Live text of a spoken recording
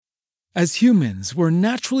As humans, we're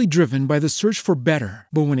naturally driven by the search for better.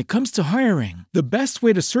 But when it comes to hiring, the best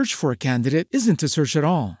way to search for a candidate isn't to search at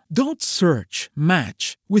all. Don't search,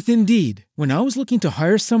 match with Indeed. When I was looking to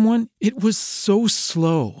hire someone, it was so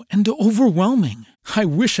slow and overwhelming. I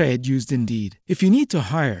wish I had used Indeed. If you need to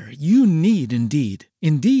hire, you need Indeed.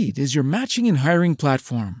 Indeed is your matching and hiring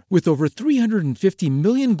platform with over 350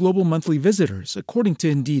 million global monthly visitors, according to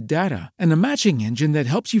Indeed data, and a matching engine that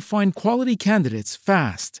helps you find quality candidates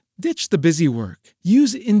fast. Ditch the busy work.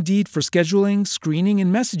 Use Indeed for scheduling, screening,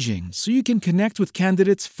 and messaging so you can connect with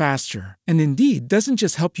candidates faster. And Indeed doesn't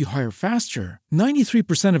just help you hire faster.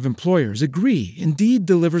 93% of employers agree Indeed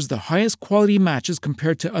delivers the highest quality matches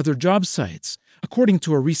compared to other job sites, according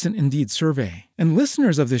to a recent Indeed survey. And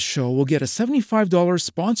listeners of this show will get a $75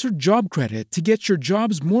 sponsored job credit to get your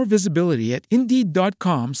jobs more visibility at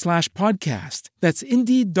Indeed.com/podcast. That's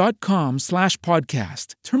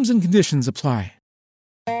Indeed.com/podcast. Terms and conditions apply.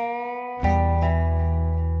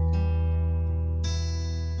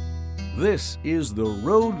 This is The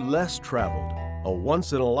Road Less Traveled, a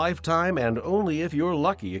once-in-a-lifetime and only if you're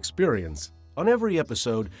lucky experience. On every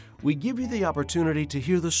episode, we give you the opportunity to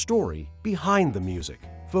hear the story behind the music,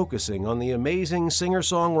 focusing on the amazing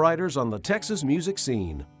singer-songwriters on the Texas music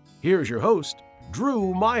scene. Here's your host,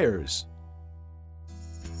 Drew Myers.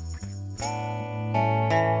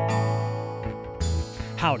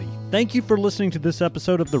 Howdy. Thank you for listening to this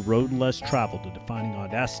episode of The Road Less Traveled, a Defining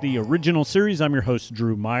Audacity original series. I'm your host,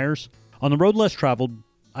 Drew Myers. On The Road Less Traveled,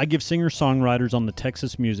 I give singer-songwriters on the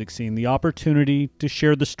Texas music scene the opportunity to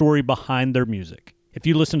share the story behind their music. If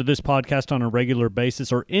you listen to this podcast on a regular basis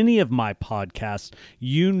or any of my podcasts,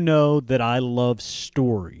 you know that I love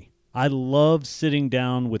story. I love sitting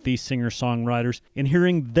down with these singer-songwriters and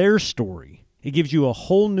hearing their story. It gives you a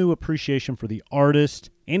whole new appreciation for the artist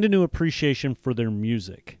and a new appreciation for their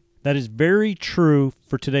music. That is very true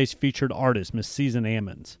for today's featured artist, Miss Season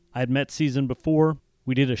Ammons. I had met Season before.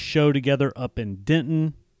 We did a show together up in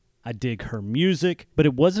Denton. I dig her music, but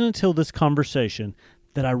it wasn't until this conversation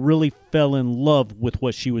that I really fell in love with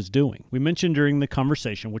what she was doing. We mentioned during the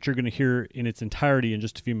conversation, which you're going to hear in its entirety in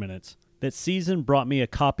just a few minutes, that Season brought me a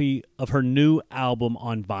copy of her new album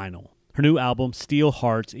on vinyl. Her new album, Steel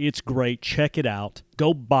Hearts, it's great. Check it out.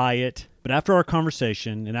 Go buy it. But after our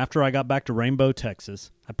conversation and after I got back to Rainbow,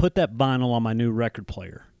 Texas, I put that vinyl on my new record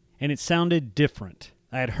player, and it sounded different.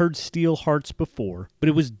 I had heard Steel Hearts before, but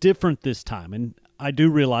it was different this time, and I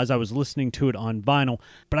do realize I was listening to it on vinyl,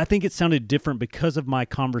 but I think it sounded different because of my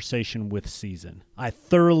conversation with Season. I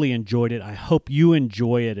thoroughly enjoyed it. I hope you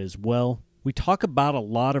enjoy it as well. We talk about a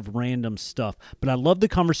lot of random stuff, but I love the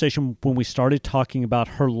conversation when we started talking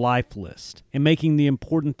about her life list and making the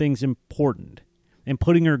important things important and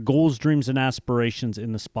putting her goals, dreams, and aspirations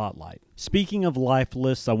in the spotlight. Speaking of life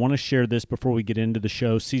lists, I want to share this before we get into the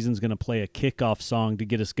show. Season's going to play a kickoff song to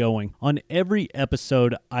get us going. On every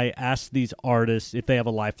episode, I ask these artists if they have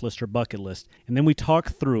a life list or bucket list, and then we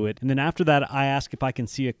talk through it. And then after that, I ask if I can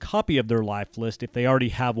see a copy of their life list, if they already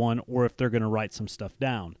have one, or if they're going to write some stuff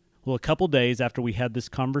down. Well, a couple days after we had this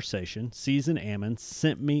conversation, Season Ammons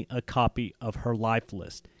sent me a copy of her life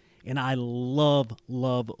list. And I love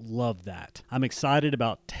that. I'm excited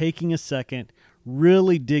about taking a second,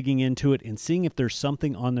 really digging into it, and seeing if there's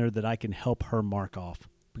something on there that I can help her mark off.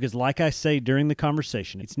 Because like I say during the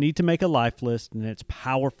conversation, it's neat to make a life list, and it's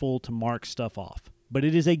powerful to mark stuff off. But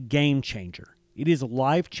it is a game changer. It is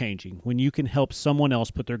life-changing when you can help someone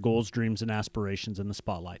else put their goals, dreams, and aspirations in the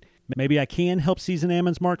spotlight. Maybe I can help Season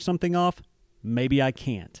Ammons mark something off. Maybe I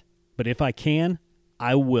can't. But if I can,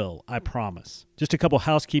 I will, I promise. Just a couple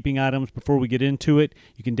housekeeping items before we get into it.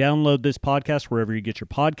 You can download this podcast wherever you get your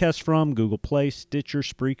podcasts from, Google Play, Stitcher,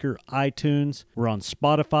 Spreaker, iTunes. We're on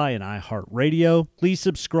Spotify and iHeartRadio. Please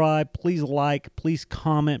subscribe, please like, please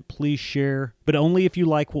comment, please share, but only if you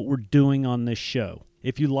like what we're doing on this show.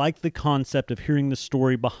 If you like the concept of hearing the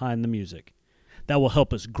story behind the music. That will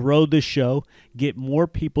help us grow this show, get more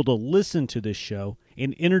people to listen to this show,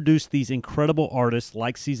 and introduce these incredible artists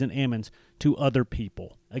like Season Ammons to other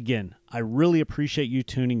people. Again, I really appreciate you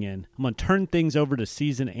tuning in. I'm going to turn things over to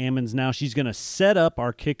Season Ammons now. She's going to set up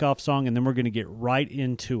our kickoff song, and then we're going to get right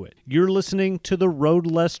into it. You're listening to The Road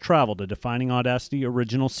Less Traveled, a Defining Audacity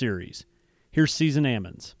original series. Here's Season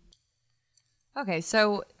Ammons. Okay,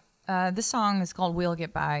 so this song is called We'll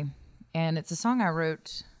Get By, and it's a song I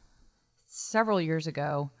wrote several years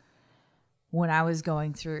ago when I was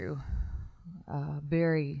going through a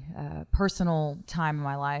very personal time in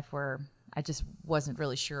my life where I just wasn't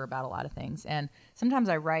really sure about a lot of things. And sometimes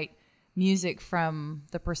I write music from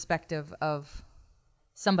the perspective of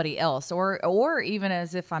somebody else, or even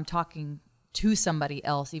as if I'm talking to somebody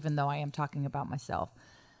else, even though I am talking about myself.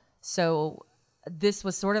 So this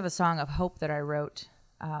was sort of a song of hope that I wrote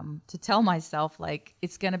to tell myself, like,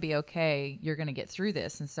 it's going to be okay. You're going to get through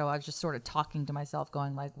this. And so I was just sort of talking to myself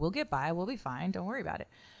going like, we'll get by. We'll be fine. Don't worry about it.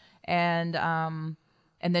 And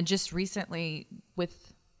then just recently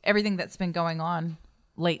with everything that's been going on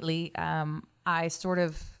lately, I sort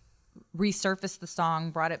of resurfaced the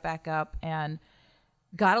song, brought it back up, and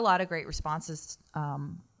got a lot of great responses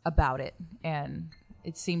about it. And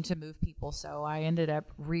it seemed to move people. So I ended up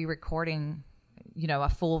re-recording, a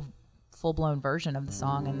full-blown version of the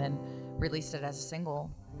song and then released it as a single.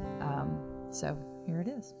 So here it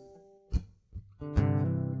is.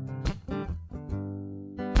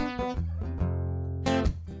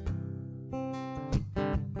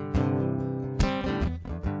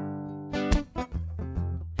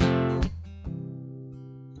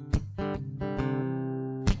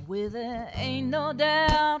 Well, there ain't no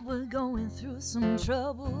doubt we're going through some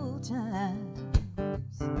troubled times.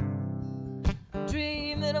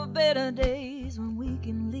 Dreaming of better days when we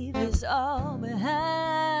can leave this all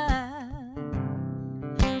behind.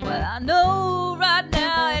 Well, I know right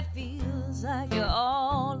now it feels like you're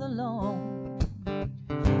all alone. You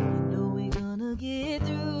know we're gonna get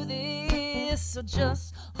through this, so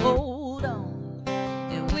just hold on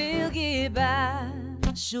and we'll get by.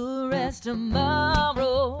 Sure as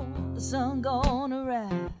tomorrow the sun gonna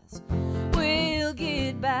rise, we'll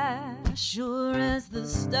get by. Sure as the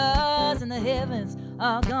stars in the heavens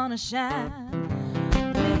are gonna shine,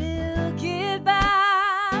 we'll get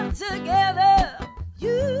by together,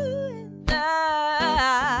 you and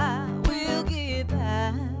I. We'll get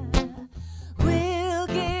by, we'll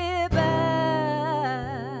get by.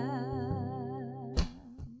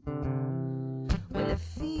 Well, it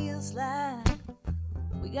feels like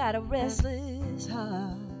we got a restless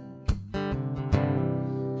heart.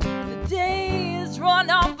 The days run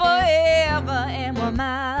on forever and we're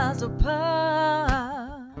miles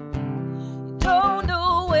apart. You don't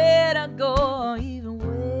know where to go or even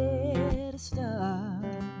where to start.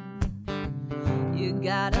 You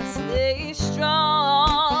gotta stay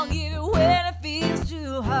strong even when it feels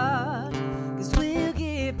too hard. 'Cause we'll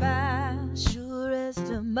get by, sure as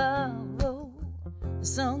tomorrow the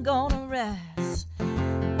sun gonna rise.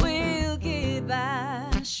 We'll get by,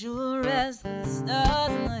 sure as the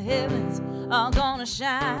stars in the heavens are gonna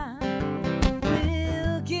shine.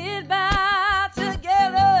 We'll get by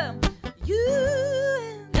together, you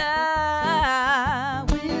and I.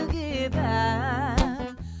 We'll get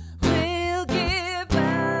by, we'll get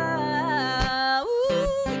by.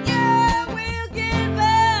 Ooh, yeah, we'll get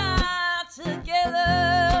by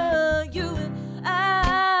together, you and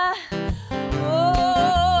I.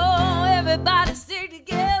 Oh, everybody stay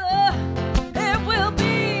together, and we'll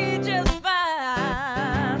be just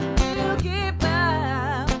fine. We'll get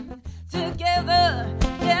by together,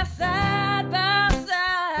 yeah, side by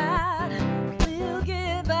side. We'll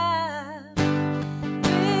get by,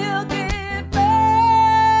 we'll get by,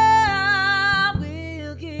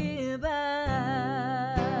 we'll get by.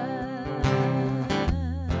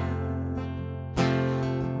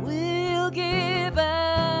 We'll get by.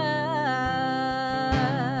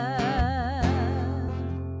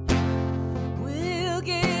 We'll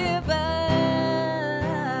get by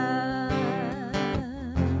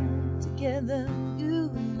together,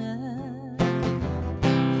 you and I.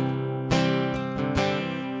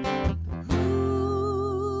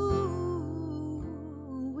 Ooh,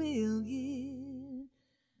 we'll get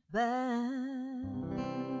by.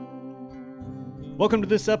 Welcome to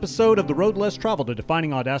this episode of The Road Less Traveled, a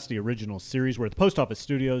Defining Audacity original series. We're at the Post Office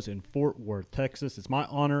Studios in Fort Worth, Texas. It's my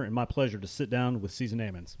honor and my pleasure to sit down with Season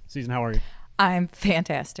Ammons. Season, how are you? I'm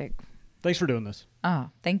fantastic. Thanks for doing this.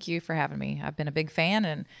 Oh, thank you for having me. I've been a big fan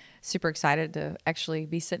and super excited to actually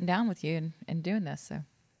be sitting down with you and doing this. So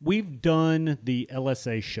We've done the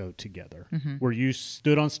LSA show together, where you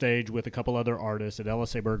stood on stage with a couple other artists at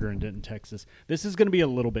LSA Burger in Denton, Texas. This is going to be a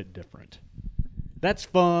little bit different. That's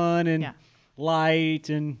fun and Yeah. light,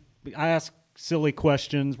 and I ask silly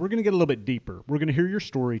questions. We're going to get a little bit deeper. We're going to hear your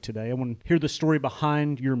story today. I want to hear the story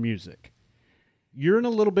behind your music. You're in a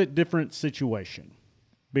little bit different situation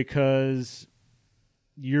because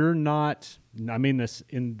you're not, I mean this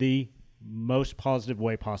in the most positive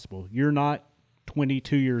way possible. You're not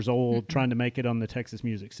 22 years old trying to make it on the Texas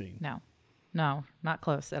music scene. No, not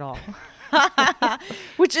close at all.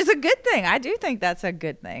 Which is a good thing. I do think that's a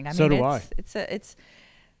good thing. So do I. It's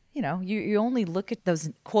you only look at those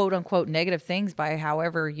quote unquote negative things by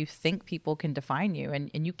however you think people can define you,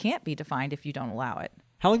 and you can't be defined if you don't allow it.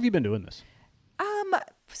 How long have you been doing this?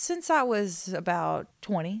 Since I was about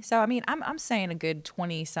 20. So, I mean, I'm saying a good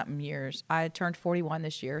 20 something years. I turned 41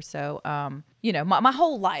 this year. So, my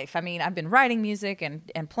whole life, I mean, I've been writing music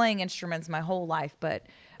and playing instruments my whole life. But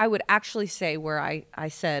I would actually say where I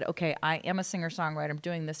said, okay, I am a singer-songwriter. I'm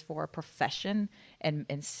doing this for a profession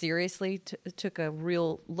and seriously took a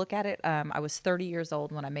real look at it. I was 30 years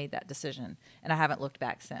old when I made that decision, and I haven't looked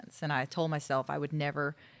back since. And I told myself I would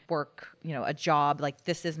never work, a job like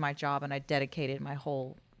this is my job, and I dedicated my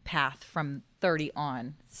whole path from 30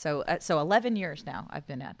 on. So 11 years now I've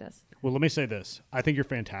been at this. Well, let me say this. I think you're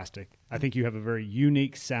fantastic. I think you have a very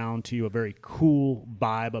unique sound to you, a very cool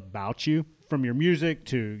vibe about you, from your music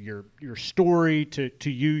to your story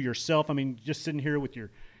to you yourself. I mean, just sitting here with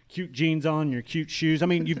your cute jeans on, your cute shoes. I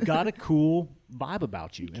mean, you've got a cool vibe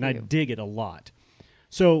about you, and I dig it a lot.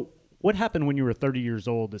 So what happened when you were 30 years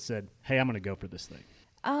old that said, hey, I'm going to go for this thing?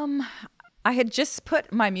 I had just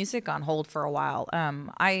put my music on hold for a while.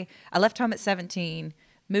 I left home at 17,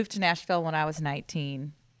 moved to Nashville when I was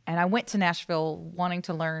 19, and I went to Nashville wanting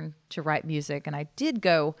to learn to write music. And I did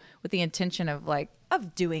go with the intention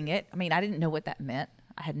of doing it. I mean, I didn't know what that meant.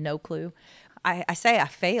 I had no clue. I say I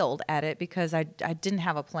failed at it because I didn't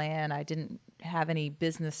have a plan. I didn't have any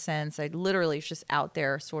business sense. I literally was just out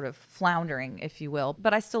there sort of floundering, if you will.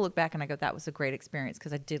 But I still look back and I go, that was a great experience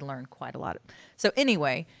because I did learn quite a lot. So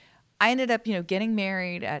anyway, I ended up, getting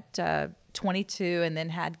married at 22 and then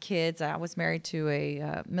had kids. I was married to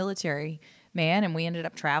a military man, and we ended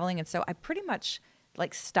up traveling. And so I pretty much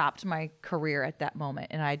stopped my career at that moment.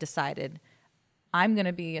 And I decided I'm going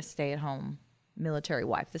to be a stay-at-home military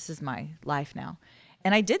wife. This is my life now.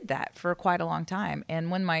 And I did that for quite a long time. And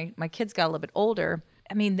when my kids got a little bit older,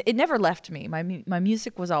 I mean, it never left me. My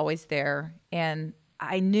music was always there. And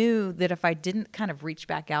I knew that if I didn't kind of reach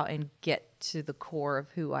back out and get to the core of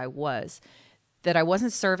who I was, that I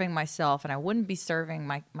wasn't serving myself and I wouldn't be serving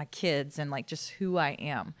my kids and just who I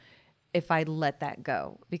am if I let that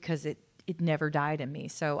go, because it never died in me.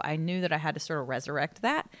 So I knew that I had to sort of resurrect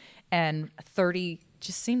that. And 30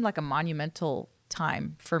 just seemed like a monumental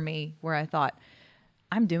time for me where I thought,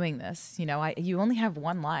 I'm doing this. You only have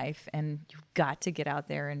one life, and you've got to get out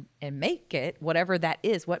there and make it, whatever that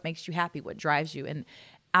is, what makes you happy, what drives you. And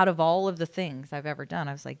out of all of the things I've ever done,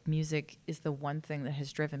 I was like, music is the one thing that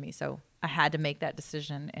has driven me. So I had to make that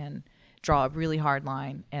decision and draw a really hard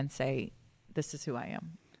line and say, this is who I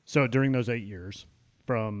am. So during those 8 years,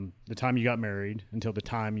 from the time you got married until the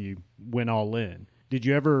time you went all in, did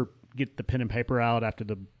you ever get the pen and paper out after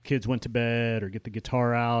the kids went to bed, or get the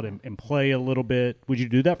guitar out and play a little bit? Would you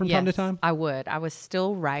do that from time to time? I would. I was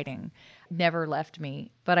still writing. Never left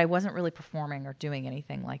me, but I wasn't really performing or doing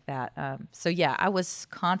anything like that. I was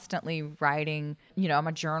constantly writing. I'm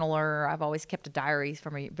a journaler. I've always kept a diary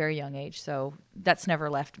from a very young age, so that's never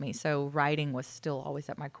left me. So writing was still always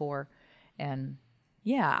at my core. And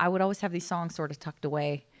I would always have these songs sort of tucked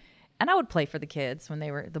away, and I would play for the kids when they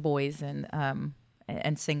were the boys,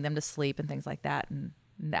 and sing them to sleep and things like that. And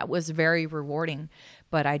that was very rewarding.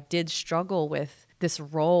 But I did struggle with this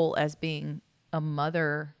role as being a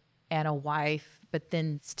mother and a wife, but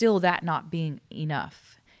then still that not being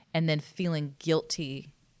enough, and then feeling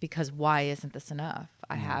guilty because why isn't this enough?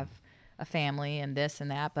 I have a family and this and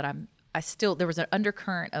that, but there was an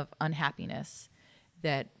undercurrent of unhappiness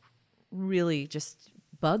that really just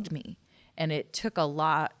bugged me. And it took a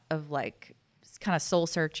lot of kind of soul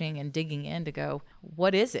searching and digging in to go,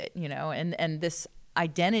 what is it? And this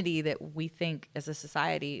identity that we think as a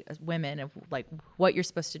society, as women, of what you're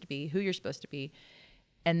supposed to be, who you're supposed to be,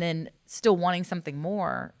 and then still wanting something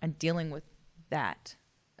more and dealing with that,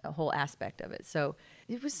 a whole aspect of it. So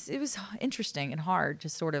it was interesting and hard to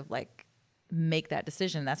sort of make that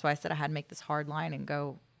decision. That's why I said I had to make this hard line and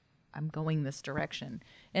go, I'm going this direction.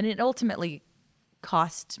 And it ultimately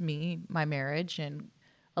cost me my marriage and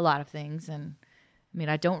a lot of things. And I mean,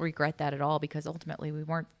 I don't regret that at all, because ultimately we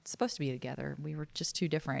weren't supposed to be together. We were just too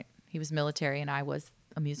different. He was military and I was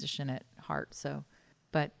a musician at heart. So,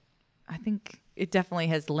 but I think it definitely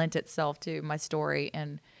has lent itself to my story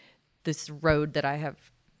and this road that I have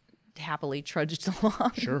happily trudged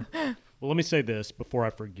along. Sure. Well, let me say this before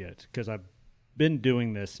I forget, because I've been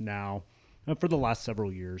doing this now for the last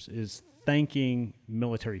several years, is thanking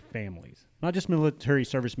military families, not just military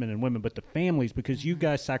servicemen and women, but the families, because you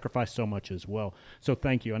guys sacrifice so much as well. So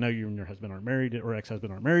thank you. I know you and your husband aren't married, or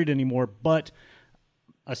ex-husband aren't married anymore, but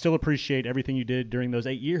I still appreciate everything you did during those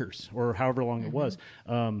 8 years, or however long it was,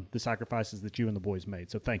 the sacrifices that you and the boys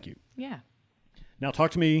made. So thank you. Yeah. Now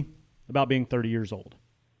talk to me about being 30 years old.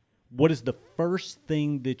 What is the first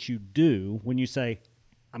thing that you do when you say,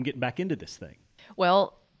 I'm getting back into this thing?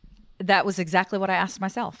 Well, that was exactly what I asked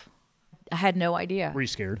myself. I had no idea. Were you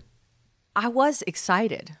scared? I was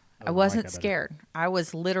excited. I I wasn't like that scared. I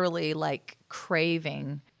was literally like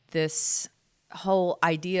craving this whole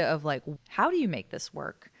idea of like, how do you make this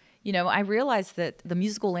work? You know, I realized that the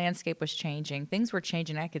musical landscape was changing. Things were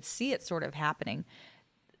changing. I could see it sort of happening.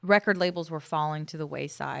 Record labels were falling to the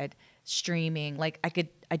wayside, streaming. Like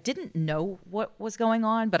I didn't know what was going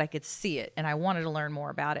on, but I could see it, and I wanted to learn more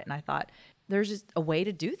about it. And I thought, there's just a way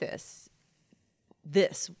to do this,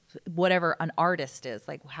 whatever an artist is,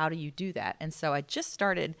 like, how do you do that? And so I just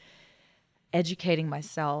started educating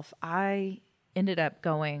myself. I ended up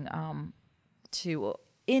going to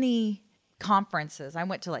any conferences. I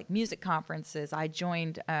went to like music conferences. I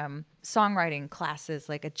joined songwriting classes.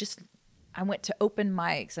 I went to open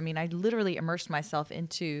mics. I mean, I literally immersed myself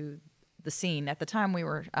into the scene. At the time, we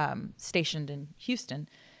were stationed in Houston.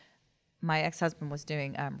 My ex-husband was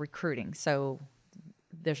doing recruiting, so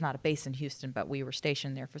there's not a base in Houston, but we were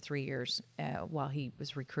stationed there for 3 years while he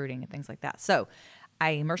was recruiting and things like that. So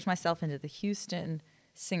I immersed myself into the Houston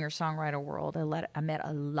singer-songwriter world. I met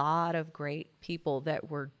a lot of great people that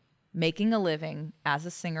were making a living as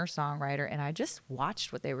a singer-songwriter, and I just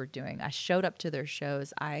watched what they were doing. I showed up to their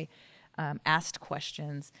shows. I asked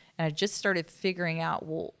questions, and I just started figuring out,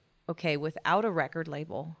 well, okay, without a record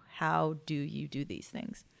label, how do you do these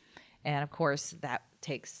things? And of course, that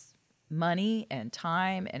takes money and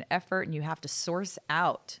time and effort, and you have to source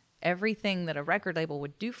out everything that a record label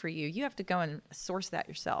would do for you. You have to go and source that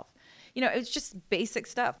yourself. You know, it's just basic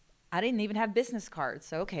stuff. I didn't even have business cards.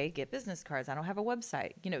 So, okay, get business cards. I don't have a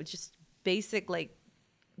website. You know, just basic, like,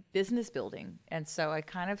 business building. And so I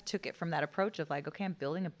kind of took it from that approach of like, okay, I'm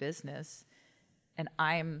building a business and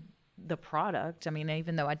I'm the product. I mean,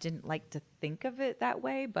 even though I didn't like to think of it that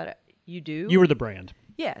way, but you do. You were the brand.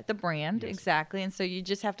 Yeah, the brand, yes. Exactly. And so you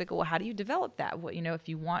just have to go, well, how do you develop that? Well, you know, if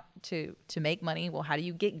you want to make money, well, how do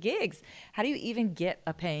you get gigs? How do you even get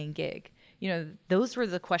a paying gig? You know, those were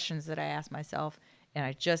the questions that I asked myself, and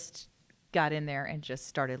I just got in there and just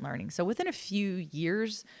started learning. So within a few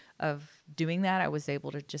years of doing that, I was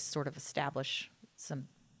able to just sort of establish some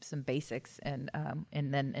basics, and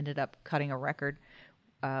then ended up cutting a record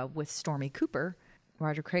with Stormy Cooper,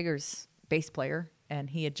 Roger Krager's bass player, and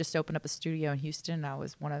he had just opened up a studio in Houston. I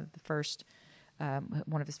was one of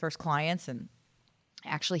his first clients, and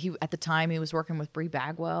actually at the time he was working with Brie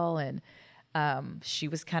Bagwell, and she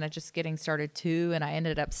was kind of just getting started too, and I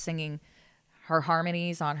ended up singing her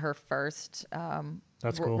harmonies on her first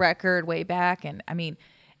record way back. And I mean,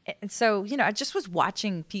 and so, you know, I just was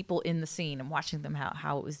watching people in the scene and watching them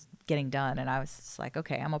how it was getting done. And I was just like,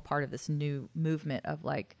 okay, I'm a part of this new movement of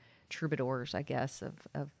like troubadours, I guess,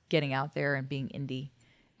 of getting out there and being indie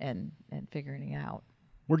and figuring it out.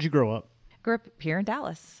 Where'd you grow up? Grew up here in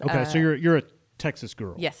Dallas. Okay, so you're a Texas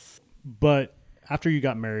girl. Yes. But after you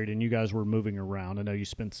got married and you guys were moving around, I know you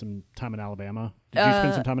spent some time in Alabama. Did you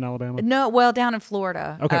spend some time in Alabama? No, well, down in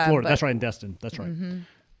Florida. Okay, Florida. That's right, in Destin. That's right. Mm-hmm.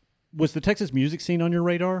 Was the Texas music scene on your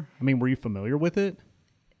radar? I mean, were you familiar with it?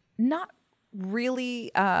 Not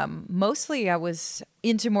really. Mostly I was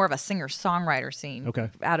into more of a singer-songwriter scene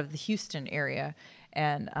out of the Houston area,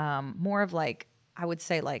 and more of like, I would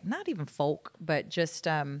say like not even folk, but just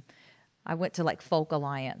I went to like Folk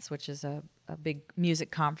Alliance, which is a big music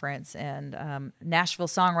conference, and Nashville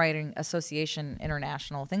Songwriting Association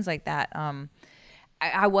International, things like that.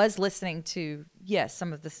 I was listening to, yes,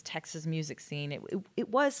 some of this Texas music scene. It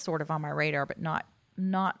was sort of on my radar, but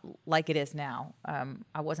not like it is now.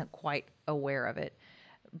 I wasn't quite aware of it.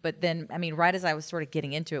 But then, I mean, right as I was sort of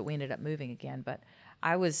getting into it, we ended up moving again. But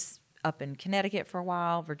I was up in Connecticut for a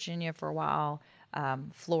while, Virginia for a while,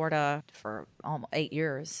 Florida for almost 8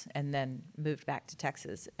 years, and then moved back to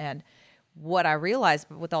Texas. And what I realized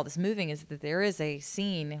with all this moving is that there is a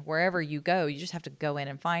scene wherever you go. You just have to go in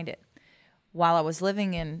and find it. While I was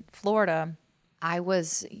living in Florida, I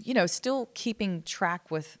was, you know, still keeping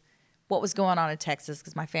track with what was going on in Texas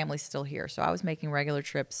because my family's still here. So I was making regular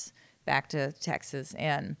trips back to Texas,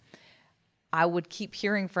 and I would keep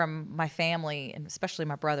hearing from my family, and especially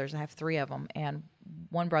my brothers. I have 3 of them, and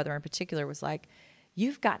one brother in particular was like,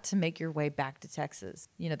 you've got to make your way back to Texas.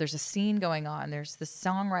 You know, there's a scene going on. There's the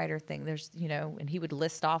songwriter thing. There's, you know, and he would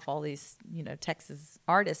list off all these, you know, Texas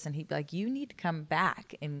artists, and he'd be like, you need to come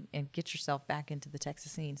back and get yourself back into the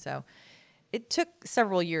Texas scene. So it took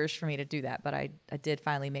several years for me to do that, but I did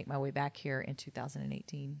finally make my way back here in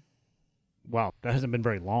 2018. Wow, that hasn't been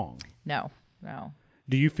very long. No.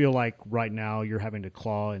 Do you feel like right now you're having to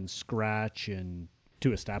claw and scratch and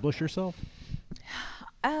to establish yourself?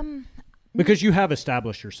 Because you have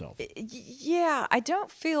established yourself. Yeah, I don't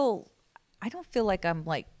feel like I'm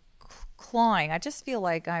like clawing. I just feel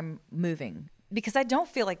like I'm moving, because I don't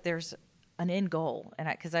feel like there's an end goal. And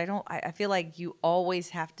because I feel like you always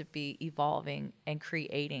have to be evolving and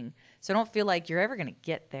creating. So I don't feel like you're ever going to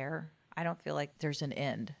get there. I don't feel like there's an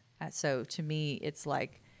end. So to me, it's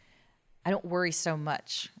like, I don't worry so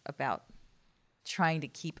much about trying to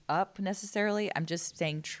keep up necessarily. I'm just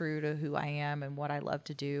staying true to who I am and what I love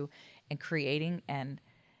to do and creating. And,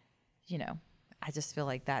 I just feel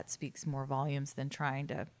like that speaks more volumes than trying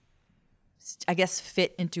to, I guess,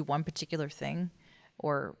 fit into one particular thing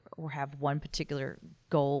or have one particular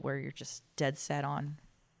goal where you're just dead set on,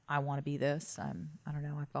 I want to be this. I don't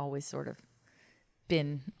know. I've always sort of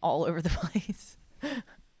been all over the place.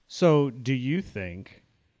 So do you think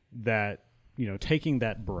that, taking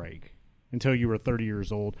that break until you were 30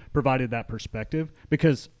 years old provided that perspective?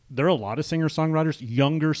 Because there are a lot of singer-songwriters,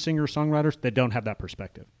 younger singer-songwriters, that don't have that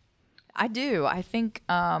perspective. I do. I think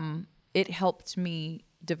it helped me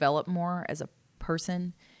develop more as a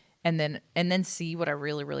person, and then see what I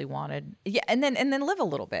really, really wanted. Yeah, and then live a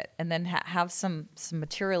little bit, and then have some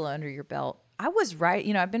material under your belt. I was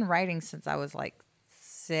I've been writing since I was like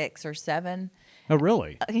 6 or 7. Oh,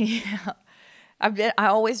 really? Yeah. I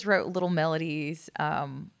always wrote little melodies.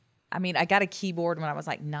 I got a keyboard when I was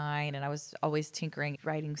like 9, and I was always tinkering,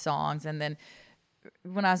 writing songs. And then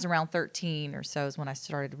when I was around 13 or so is when I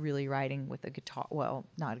started really writing with a guitar. Well,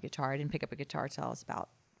 not a guitar. I didn't pick up a guitar until I was about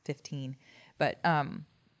 15. But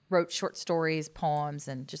wrote short stories, poems,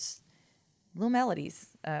 and just little melodies.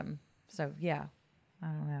 So, yeah, I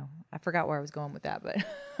don't know. I forgot where I was going with that.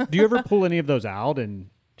 But do you ever pull any of those out and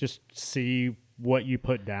just see what you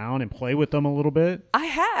put down and play with them a little bit? I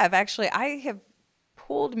have, actually. I have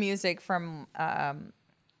pulled music from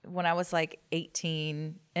when I was like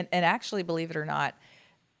 18, and actually, believe it or not,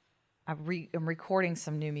 I'm recording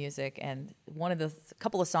some new music, and a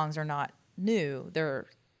couple of songs are not new.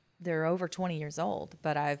 They're over 20 years old,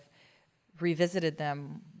 but I've revisited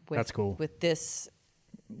them with, that's cool, with this,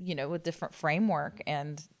 with different framework,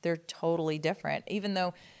 and they're totally different. Even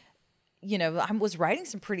though, I was writing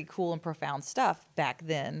some pretty cool and profound stuff back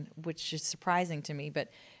then, which is surprising to me, but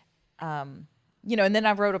and then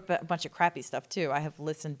I wrote a bunch of crappy stuff too. I have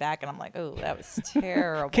listened back and I'm like, oh, that was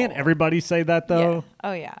terrible. Can't everybody say that though? Yeah.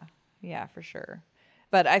 Oh yeah. Yeah, for sure.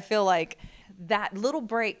 But I feel like that little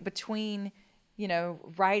break between,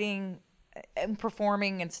 writing and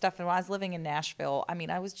performing and stuff. And when I was living in Nashville,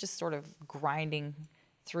 I was just sort of grinding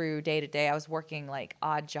through day to day. I was working like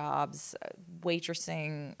odd jobs,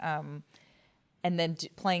 waitressing, and then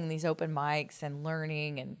playing these open mics and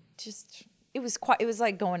learning, and just, it was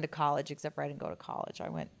like going to college, except for I didn't go to college. I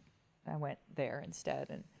went there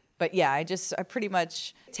instead. But yeah, I pretty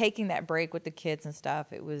much, taking that break with the kids and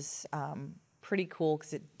stuff, it was pretty cool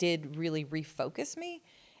because it did really refocus me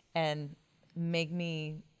and make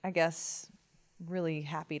me, I guess, really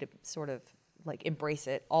happy to sort of like embrace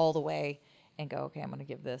it all the way and go, okay, I'm going to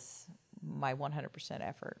give this my 100%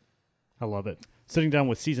 effort. I love it. Sitting down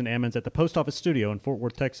with Season Ammons at the Post Office Studio in Fort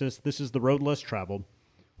Worth, Texas. This is The Road Less Traveled.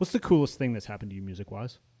 What's the coolest thing that's happened to you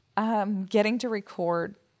music-wise? Getting to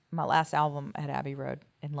record my last album at Abbey Road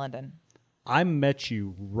in London. I met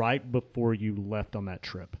you right before you left on that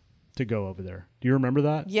trip to go over there. Do you remember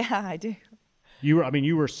that? Yeah, I do.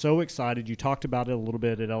 You were so excited. You talked about it a little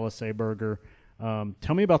bit at LSA Burger.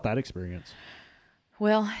 Tell me about that experience.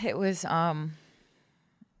 Well, it was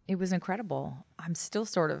incredible. I'm still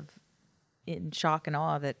sort of in shock and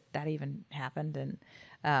awe that even happened.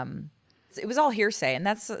 And it was all hearsay. And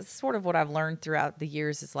that's sort of what I've learned throughout the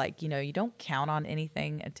years is like, you don't count on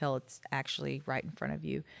anything until it's actually right in front of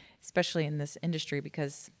you, especially in this industry,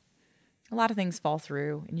 because a lot of things fall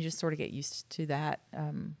through and you just sort of get used to that.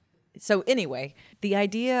 So anyway, the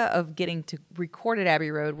idea of getting to record at Abbey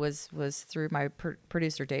Road was through my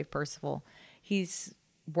producer, Dave Percival. He's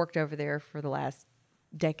worked over there for the last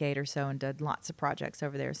decade or so and did lots of projects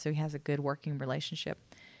over there. So he has a good working relationship.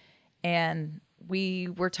 And we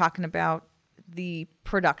were talking about the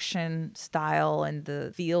production style and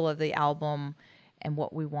the feel of the album and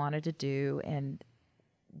what we wanted to do. And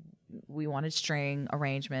we wanted string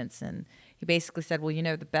arrangements. And he basically said, well,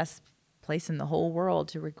 the best place in the whole world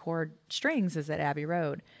to record strings is at Abbey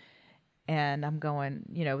Road. And I'm going,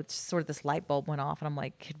 it's sort of this light bulb went off and I'm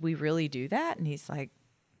like, could we really do that? And he's like,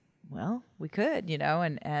 well, we could,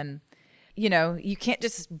 and you can't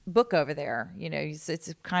just book over there,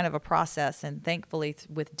 it's kind of a process. And thankfully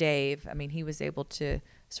with Dave, he was able to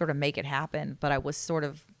sort of make it happen, but I was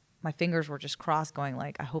my fingers were just crossed going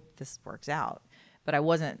like, I hope this works out. But I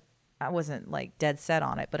wasn't like dead set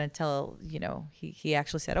on it. But until, he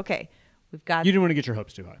actually said, okay, we've got. You didn't want to get your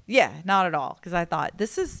hopes too high. Yeah, not at all. Because I thought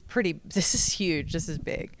this is huge. This is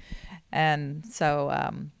big. And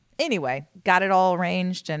so, Anyway, got it all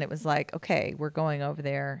arranged, and it was like, okay, we're going over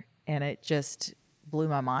there, and it just blew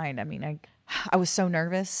my mind. I mean, I was so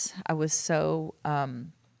nervous. I was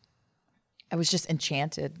just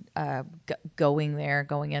enchanted going there,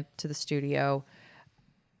 going into the studio,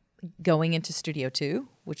 going into Studio 2,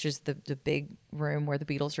 which is the big room where the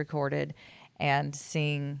Beatles recorded, and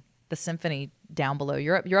seeing the symphony down below.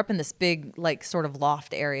 You're up in this big, like, sort of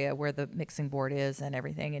loft area where the mixing board is and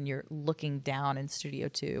everything, and you're looking down in Studio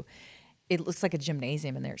 2. It looks like a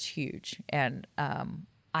gymnasium in there. It's huge. And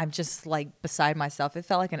I'm just, like, beside myself. It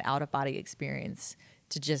felt like an out-of-body experience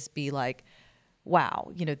to just be like,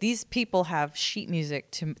 wow, these people have sheet music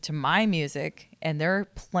to my music, and they're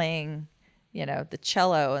playing, the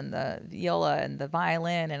cello and the viola and the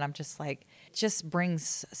violin, and I'm just like, it just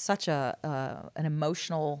brings such an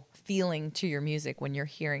emotional feeling to your music when you're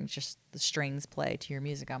hearing just the strings play to your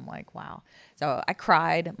music. I'm like, wow. So I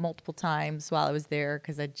cried multiple times while I was there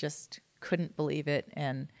because I just couldn't believe it,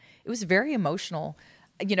 and it was very emotional.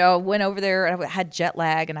 I went over there and I had jet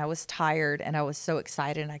lag and I was tired and I was so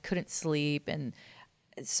excited and I couldn't sleep. And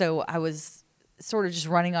so I was sort of just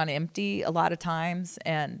running on empty a lot of times.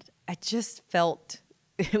 And I just felt,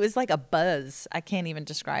 it was like a buzz. I can't even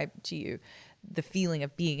describe to you the feeling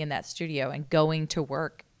of being in that studio and going to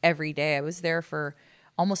work every day. I was there for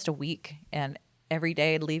almost a week, and every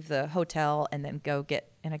day I'd leave the hotel and then go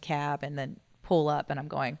get in a cab and then pull up, and I'm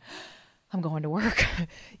going to work,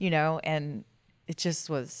 and it just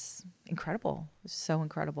was incredible. It was so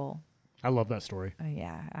incredible. I love that story.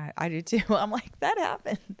 Yeah, I do too. I'm like, that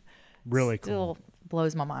happened. Really Still cool.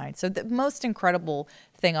 blows my mind. So the most incredible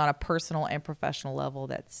thing on a personal and professional level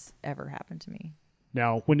that's ever happened to me.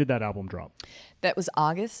 Now, when did that album drop? That was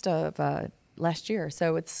August of last year.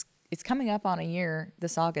 So it's coming up on a year.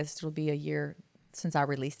 This August, it'll be a year since I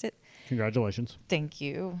released it. Congratulations. Thank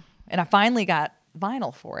you. And I finally got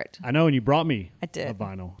vinyl for it. I know, and you brought me I did. a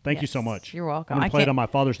vinyl. Thank you so much. You're welcome. I'm going to play it on my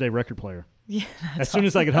Father's Day record player. Yeah, as soon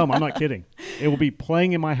as I get home. I'm not kidding. It will be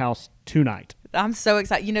playing in my house tonight. I'm so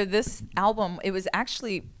excited. This album, it was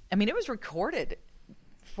actually, it was recorded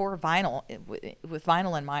for vinyl, with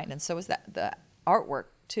vinyl in mind, and so was the artwork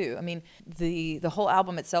too. The whole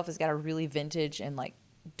album itself has got a really vintage and like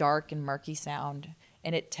dark and murky sound,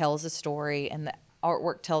 and it tells a story, and the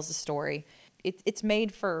artwork tells a story. It's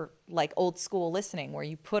made for like old school listening, where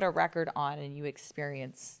you put a record on and you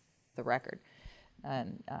experience the record.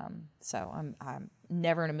 And so I'm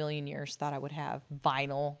never in a million years thought I would have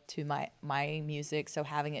vinyl to my music. So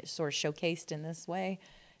having it sort of showcased in this way,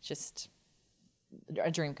 just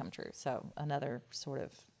a dream come true. So another sort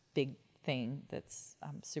of big thing that's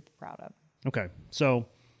I'm super proud of. Okay, so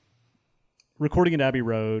recording at Abbey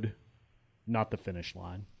Road, not the finish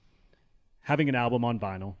line. Having an album on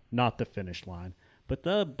vinyl, not the finish line. But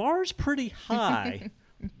the bar's pretty high.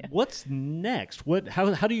 Yeah. What's next?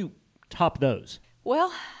 How do you top those?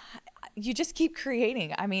 Well, you just keep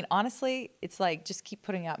creating. Honestly, it's like just keep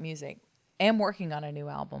putting out music. I am working on a new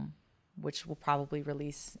album, which will probably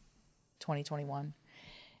release 2021.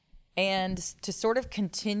 And to sort of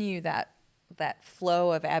continue that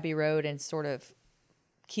flow of Abbey Road and sort of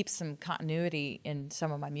keep some continuity in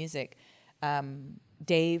some of my music,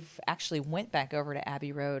 Dave actually went back over to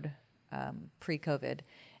Abbey Road pre-COVID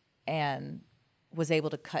and was able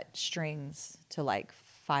to cut strings to like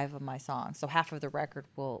 5 of my songs. So half of the record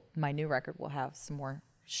my new record will have some more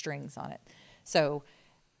strings on it. So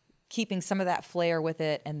keeping some of that flair with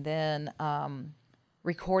it, and then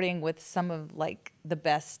recording with some of like the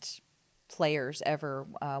best players ever.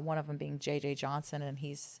 One of them being J.J. Johnson, and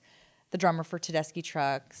he's the drummer for Tedeschi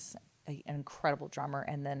Trucks, an incredible drummer.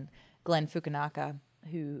 And then Glenn Fukunaga,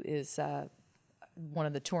 who is one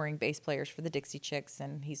of the touring bass players for the Dixie Chicks,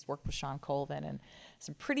 and he's worked with Sean Colvin and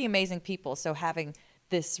some pretty amazing people. So having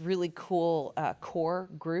this really cool core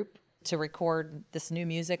group to record this new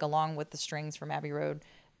music along with the strings from Abbey Road,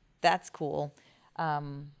 that's cool.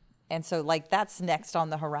 And so like that's next on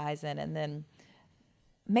the horizon. And then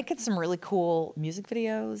making some really cool music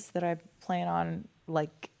videos that I plan on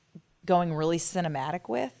like going really cinematic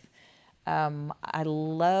with. I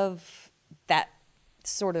love that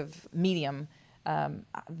sort of medium.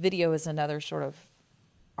 Video is another sort of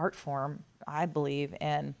art form, I believe,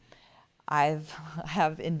 and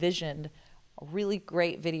have envisioned a really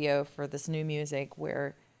great video for this new music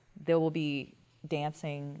where there will be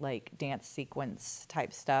dancing, like dance sequence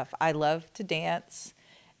type stuff. I love to dance,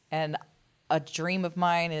 and a dream of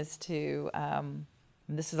mine is to,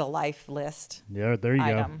 this is a life list. Yeah, there you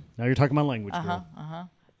go. Now you're talking my language, girl.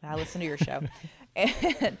 I listen to your show.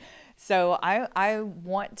 And so I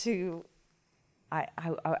want to,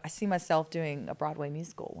 I see myself doing a Broadway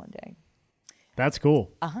musical one day. That's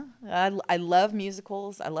cool. I love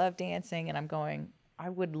musicals. I love dancing, and I'm going, I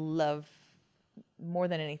would love more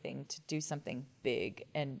than anything to do something big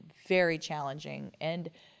and very challenging and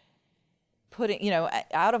putting,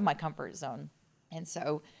 out of my comfort zone. And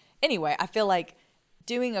so anyway, I feel like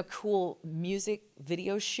doing a cool music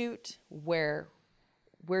video shoot where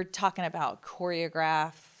we're talking about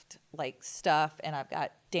choreographed like stuff, and I've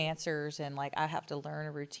got dancers, and like I have to learn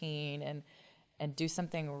a routine and do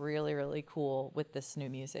something really, really cool with this new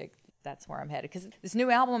music. That's where I'm headed. Because this new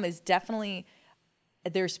album is definitely,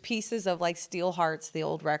 there's pieces of like Steel Hearts, the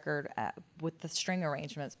old record, with the string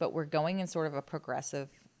arrangements, but we're going in sort of a progressive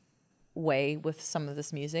way with some of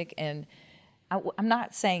this music. And I'm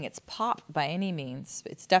not saying it's pop by any means.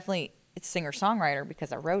 It's definitely, it's singer-songwriter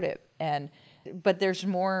because I wrote it. But there's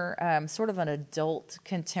more sort of an adult,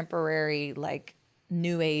 contemporary, like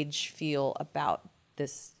new age feel about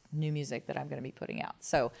this new music that I'm going to be putting out.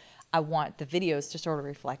 So I want the videos to sort of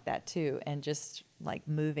reflect that too, and just like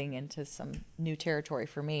moving into some new territory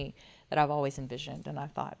for me that I've always envisioned. And I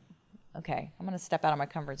thought, okay, I'm going to step out of my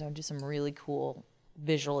comfort zone, do some really cool,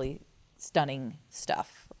 visually stunning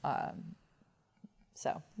stuff.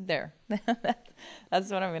 So there,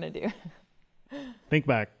 that's what I'm going to do. Think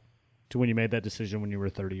back to when you made that decision when you were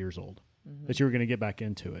 30 years old, that you were going to get back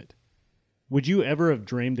into it. Would you ever have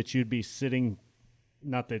dreamed that you'd be sitting,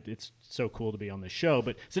 not that it's so cool to be on this show,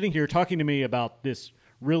 but sitting here talking to me about this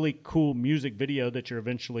really cool music video that you're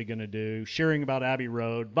eventually going to do, sharing about Abbey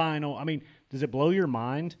Road, vinyl? I mean, does it blow your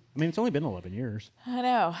mind? I mean, it's only been 11 years. I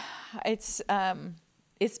know. It's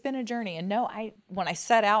been a journey. And no, when I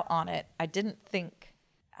set out on it, I didn't think,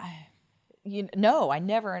 I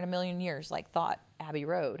never in a million years thought Abbey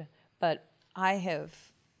Road, but I have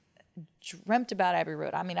dreamt about Abbey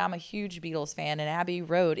Road. I mean, I'm a huge Beatles fan, and Abbey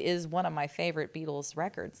Road is one of my favorite Beatles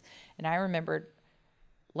records. And I remembered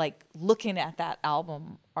looking at that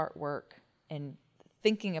album artwork and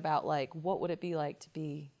thinking about what would it be like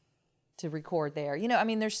to record there. I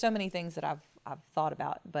mean, there's so many things that I've thought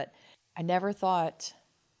about, but I never thought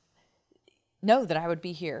that I would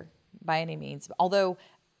be here by any means. Although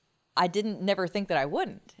I never think that I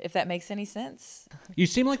wouldn't, if that makes any sense. You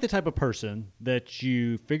seem like the type of person that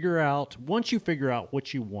once you figure out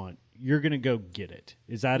what you want, you're going to go get it.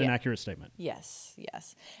 Is that an accurate statement? Yes.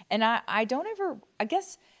 And I don't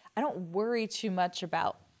worry too much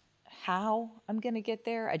about how I'm going to get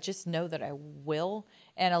there. I just know that I will.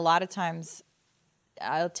 And a lot of times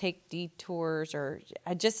I'll take detours, or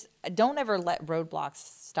I don't ever let roadblocks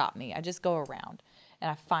stop me. I just go around and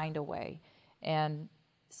I find a way. And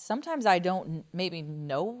sometimes I don't maybe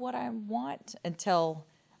know what I want until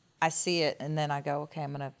I see it, and then I go, okay,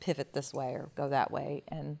 I'm going to pivot this way or go that way.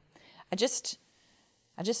 And I just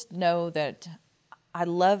know that I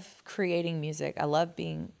love creating music. I love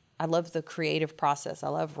the creative process. I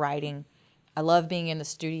love writing. I love being in the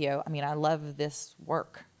studio. I mean, I love this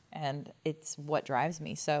work, and it's what drives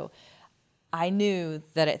me. So I knew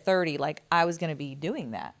that at 30, I was going to be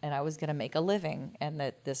doing that, and I was going to make a living, and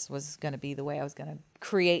that this was going to be the way I was going to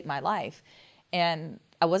create my life. And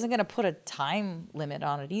I wasn't going to put a time limit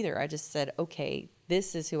on it either. I just said, okay,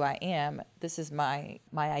 this is who I am. This is my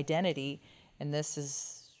identity, and this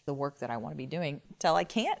is the work that I want to be doing till I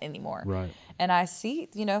can't anymore. Right. And I see,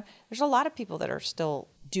 there's a lot of people that are still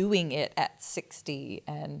doing it at 60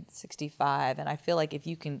 and 65, and I feel like if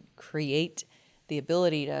you can create the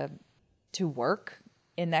ability to work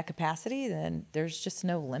in that capacity, then there's just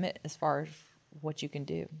no limit as far as what you can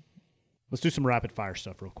do. Let's do some rapid fire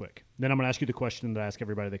stuff real quick. Then I'm going to ask you the question that I ask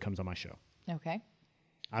everybody that comes on my show. Okay.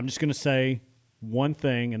 I'm just going to say one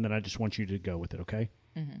thing, and then I just want you to go with it, okay?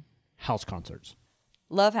 Mm-hmm. House concerts.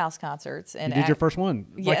 Love house concerts. And you did your first one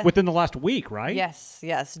within the last week, right? Yes.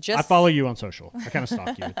 I follow you on social. I kind of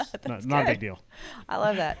stalk you. It's not a big deal. I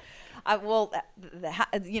love that.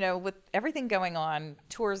 With everything going on,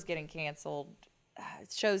 tours getting canceled,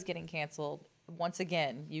 shows getting canceled, once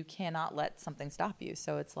again, you cannot let something stop you.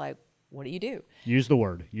 So it's what do you do? Use the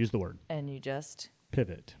word. And you just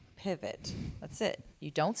pivot. That's it.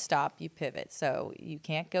 You don't stop, you pivot. So you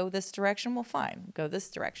can't go this direction, well, fine, go this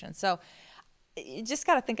direction. So you just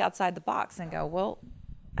got to think outside the box and go, well,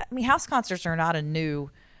 I mean, house concerts are not a new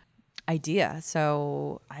idea.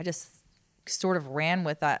 So I just sort of ran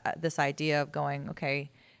with this idea of going,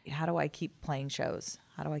 okay, how do I keep playing shows?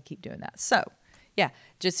 How do I keep doing that? So, yeah,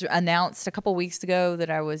 just announced a couple weeks ago that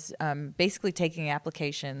I was basically taking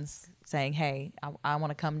applications saying, hey, I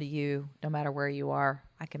want to come to you no matter where you are.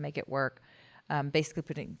 I can make it work. Basically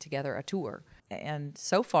putting together a tour. And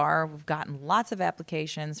so far, we've gotten lots of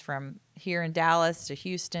applications from here in Dallas to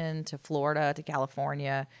Houston to Florida to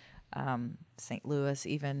California. St. Louis,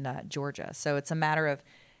 even Georgia. So it's a matter of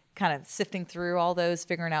kind of sifting through all those,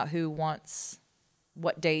 figuring out who wants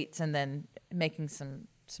what dates, and then making some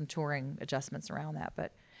touring adjustments around that.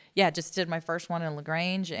 But yeah, just did my first one in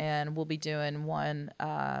LaGrange, and we'll be doing one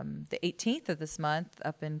the 18th of this month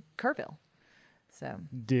up in Kerrville. So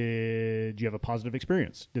did you have a positive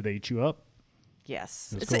experience? Did they eat you up?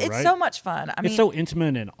 Yes, It's it's, cool, it's right? so much fun. I mean, It's so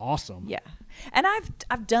intimate and awesome. yeah, and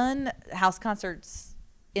I've done house concerts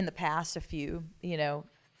in the past, a few,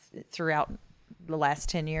 throughout the last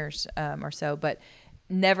 10 years or so, but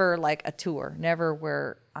never like a tour, never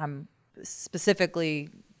where I'm specifically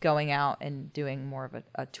going out and doing more of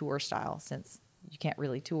a tour style, since you can't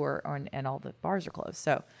really tour and all the bars are closed.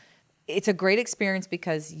 So it's a great experience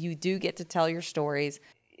because you do get to tell your stories.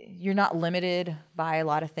 You're not limited by a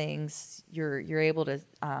lot of things. You're able to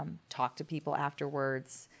talk to people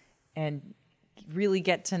afterwards and really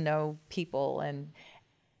get to know people, and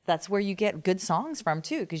that's where you get good songs from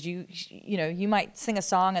too, because you might sing a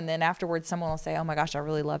song and then afterwards someone will say, oh my gosh, I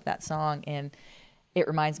really love that song and it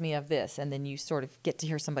reminds me of this, and then you sort of get to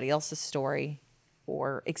hear somebody else's story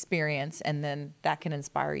or experience, and then that can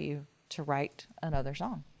inspire you to write another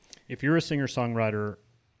song. If you're a singer-songwriter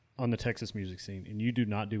on the Texas music scene and you do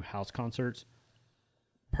not do house concerts,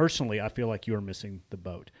 personally, I feel like you are missing the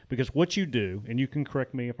boat. Because what you do, and you can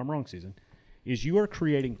correct me if I'm wrong, Susan, is you are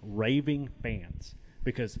creating raving fans,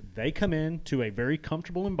 because they come into a very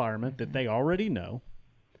comfortable environment that they already know.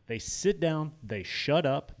 They sit down, they shut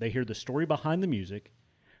up, they hear the story behind the music.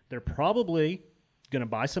 They're probably going to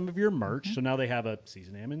buy some of your merch. So now they have a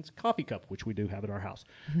Season Ammons coffee cup, which we do have at our house.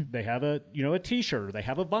 They have a t-shirt, or they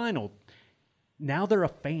have a vinyl. Now they're a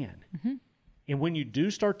fan. And when you do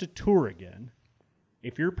start to tour again,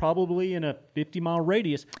 if you're probably in a 50-mile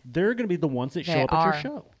radius, they're going to be the ones that show up at your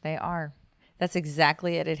show. They are. That's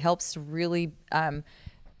exactly it. It helps to really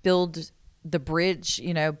build the bridge,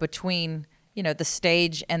 between, the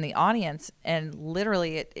stage and the audience. And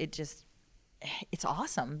literally it's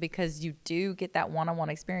awesome because you do get that one-on-one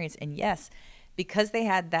experience. And yes, because they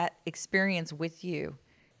had that experience with you,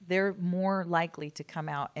 they're more likely to come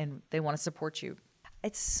out and they want to support you.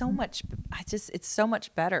 It's so much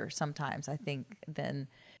better sometimes, I think, than,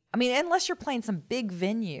 unless you're playing some big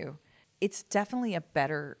venue, it's definitely a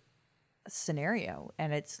better scenario,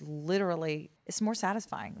 and it's more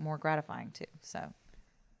satisfying, more gratifying too.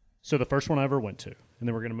 So the first one I ever went to, and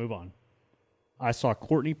then we're going to move on, I saw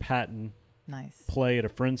Courtney Patton play at a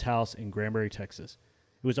friend's house in Granbury, Texas.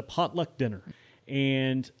 It was a potluck dinner,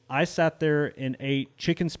 and I sat there and ate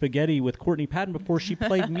chicken spaghetti with Courtney Patton before she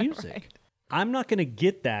played music. Right. I'm not going to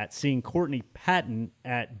get that seeing Courtney Patton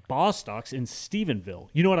at Bostocks in Stephenville.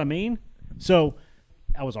 You know what I mean? So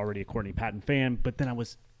I was already a Courtney Patton fan, but then I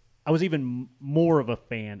was even more of a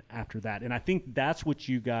fan after that. And I think that's what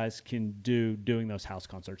you guys can do doing those house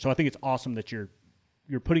concerts. So I think it's awesome that you're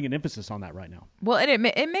putting an emphasis on that right now. Well,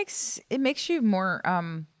 it makes you more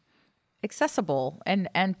accessible,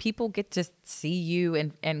 and people get to see you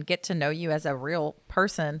and get to know you as a real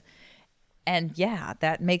person. And yeah,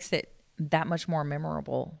 that makes it that much more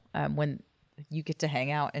memorable when you get to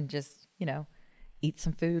hang out and just, eat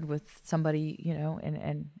some food with somebody,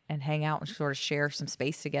 and hang out and sort of share some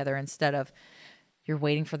space together, instead of you're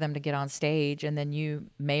waiting for them to get on stage and then you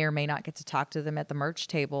may or may not get to talk to them at the merch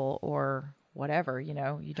table or whatever,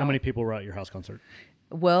 How many people were at your house concert?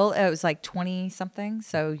 Well, it was like 20 something.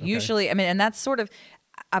 So okay. Usually, and that's sort of,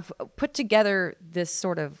 I've put together this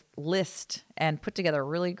sort of list and put together a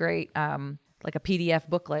really great, like a PDF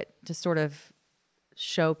booklet to sort of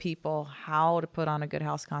show people how to put on a good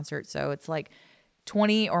house concert. So it's like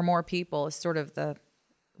 20 or more people is sort of the,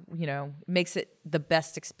 makes it the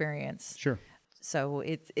best experience. Sure. So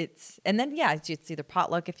it's and then, yeah, it's either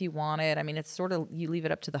potluck if you want it. It's sort of, you leave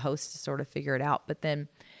it up to the host to sort of figure it out. But then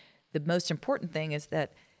the most important thing is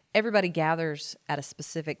that everybody gathers at a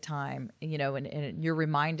specific time, and you're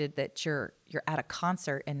reminded that you're at a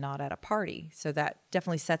concert and not at a party. So that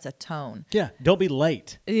definitely sets a tone. Yeah, don't be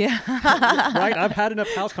late. Yeah. Right? I've had enough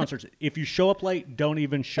house concerts. If you show up late, don't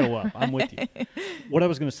even show up. I'm with you. What I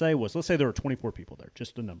was going to say was, let's say there were 24 people there,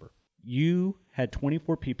 just a number. You had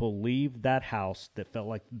 24 people leave that house that felt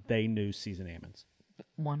like they knew Season Ammons.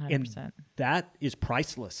 100%. And that is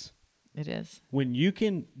priceless. It is. When you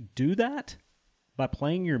can do that by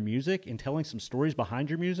playing your music and telling some stories behind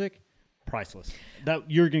your music, priceless. That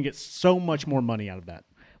you're going to get so much more money out of that.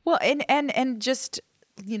 Well, and just,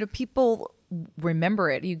 people remember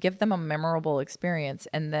it. You give them a memorable experience,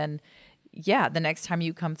 and then, yeah, the next time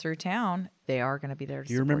you come through town, they are going to be there to support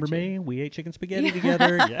you. Do you remember me? We ate chicken spaghetti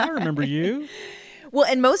together. Yeah, I remember you. Well,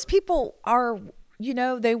 and most people are,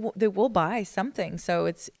 they will buy something.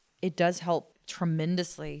 So it does help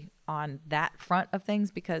tremendously on that front of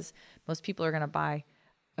things, because most people are going to buy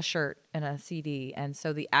a shirt and a CD. And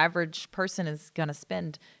so the average person is going to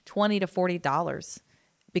spend $20 to $40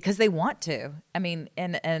 because they want to. I mean,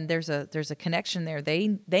 and there's a connection there.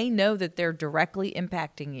 They know that they're directly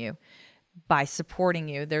impacting you by supporting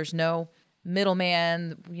you. There's no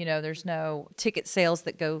middleman, there's no ticket sales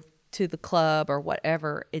that go to the club or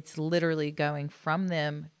whatever. It's literally going from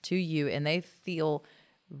them to you, and they feel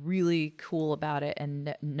really cool about it,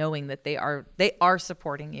 and knowing that they are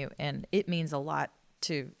supporting you. And it means a lot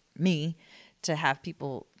to me to have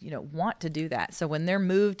people, want to do that. So when they're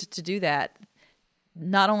moved to do that,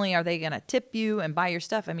 not only are they going to tip you and buy your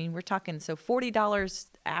stuff, I mean, we're talking $40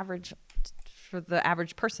 average for the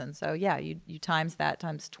average person. So yeah, you times that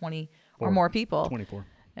times 20 or more people. 24.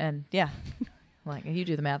 And yeah, like you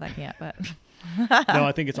do the math, I can't, but. No,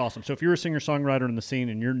 I think it's awesome. So if you're a singer-songwriter in the scene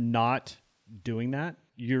and you're not doing that,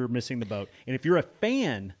 you're missing the boat. And if you're a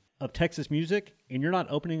fan of Texas music and you're not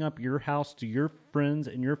opening up your house to your friends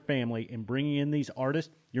and your family and bringing in these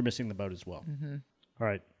artists, you're missing the boat as well. Mm-hmm. All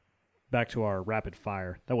right. Back to our rapid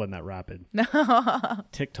fire. That wasn't that rapid.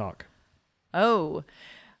 TikTok. Oh,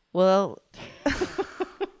 well,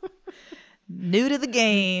 new to the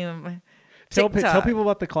game. Tell people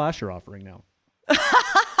about the class you're offering now.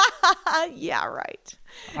 Yeah, right.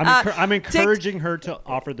 I'm encouraging her to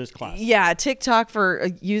offer this class. Yeah, TikTok for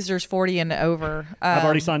users 40 and over. I've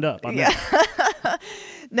already signed up.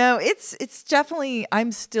 No, it's definitely,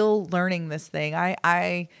 I'm still learning this thing.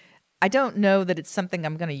 I don't know that it's something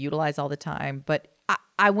I'm going to utilize all the time, but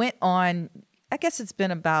I went on, I guess it's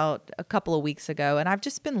been about a couple of weeks ago, and I've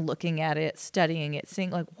just been looking at it, studying it, seeing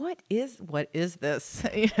like, what is this?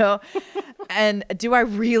 And do I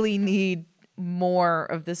really need more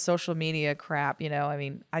of this social media crap? I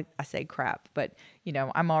mean, I say crap, but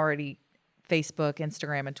I'm already Facebook,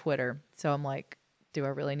 Instagram, and Twitter. So I'm like, do I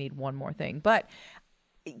really need one more thing? But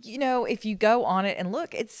if you go on it and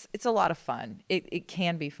look, it's a lot of fun. It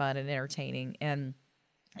can be fun and entertaining, and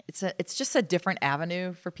it's just a different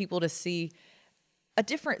avenue for people to see a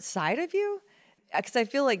different side of you. Because I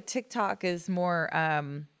feel like TikTok is more,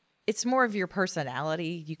 it's more of your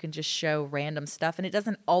personality. You can just show random stuff, and it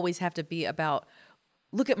doesn't always have to be about,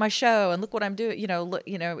 look at my show and look what I'm doing.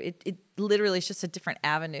 It literally is just a different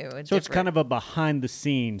avenue. So it's kind of a behind the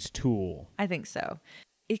scenes tool. I think so.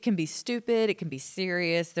 It can be stupid. It can be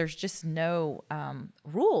serious. There's just no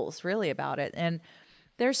rules really about it. And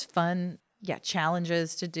there's fun,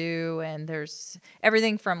 challenges to do. And there's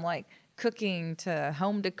everything from like cooking to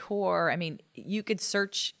home decor. I mean, you could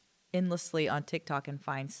search endlessly on TikTok and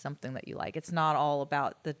find something that you like. It's not all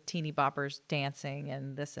about the teeny boppers dancing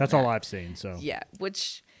and this and That's that. all I've seen. So yeah,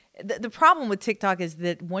 which the problem with TikTok is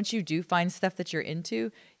that once you do find stuff that you're into,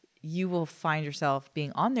 you will find yourself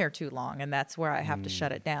being on there too long, and that's where I have to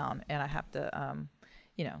shut it down, and I have to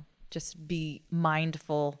just be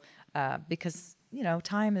mindful because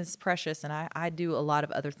time is precious, and I do a lot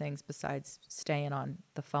of other things besides staying on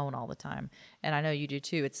the phone all the time. And I know you do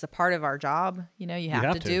too. It's a part of our job. You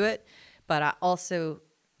have to do it. But I also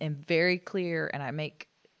am very clear, and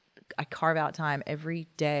I carve out time every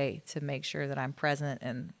day to make sure that I'm present,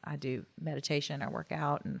 and I do meditation, I work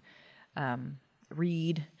out, and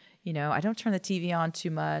read. I don't turn the TV on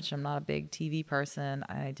too much. I'm not a big TV person.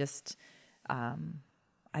 I just I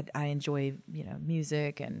enjoy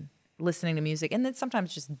music and listening to music, and then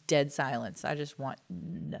sometimes just dead silence. I just want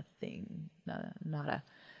nothing, nada.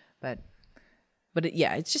 But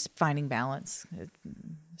it's just finding balance.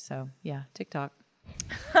 So yeah, TikTok.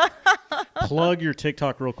 Plug your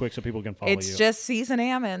TikTok real quick so people can follow you. It's just Season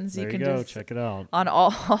Ammons. There you can go. just Check it out on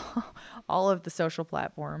all of the social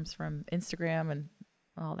platforms, from Instagram and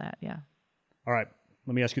all that. Yeah. All right.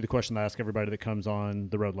 Let me ask you the question that I ask everybody that comes on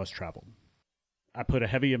The Road Less Traveled. I put a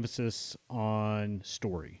heavy emphasis on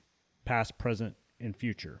story, past, present, and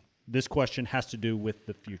future. This question has to do with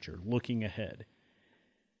the future, looking ahead.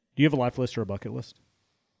 Do you have a life list or a bucket list?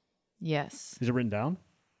 Yes. Is it written down?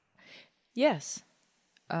 Yes.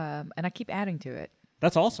 And I keep adding to it.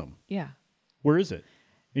 That's awesome. Yeah. Where is it?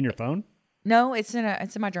 In your phone? No, it's in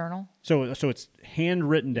my journal. So it's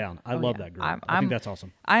handwritten down. I love that, girl. I think that's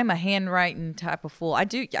awesome. I'm a handwriting type of fool. I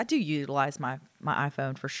do utilize my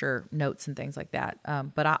iPhone for sure, notes and things like that.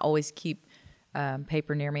 But I always keep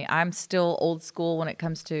paper near me. I'm still old school when it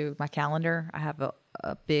comes to my calendar. I have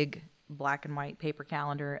a big black and white paper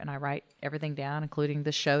calendar, and I write everything down, including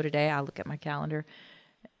the show today. I look at my calendar,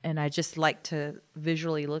 and I just like to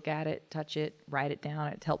visually look at it, touch it, write it down.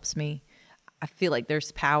 It helps me. I feel like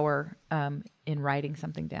there's power in writing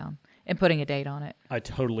something down and putting a date on it. I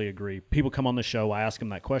totally agree. People come on the show, I ask them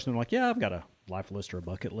that question. I'm like, yeah, I've got a life list or a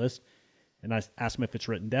bucket list. And I ask them if it's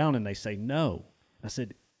written down, and they say no. I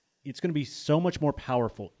said, it's going to be so much more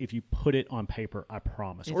powerful if you put it on paper, I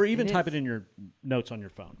promise. Or even type it in your notes on your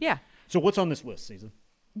phone. Yeah. So what's on this list, Susan?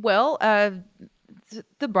 Well,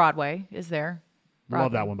 the Broadway is there.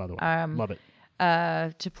 Love that one, by the way. Love it.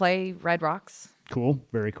 To play Red Rocks. Cool.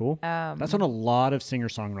 Very cool. That's on a lot of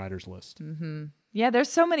singer-songwriters' list. Mm-hmm. Yeah, there's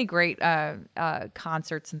so many great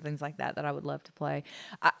concerts and things like that I would love to play.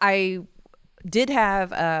 I did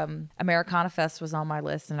have Americana Fest was on my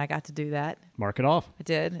list, and I got to do that. Mark it off. I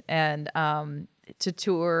did. And to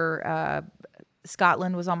tour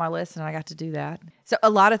Scotland was on my list, and I got to do that. So a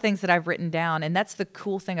lot of things that I've written down, and that's the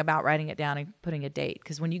cool thing about writing it down and putting a date,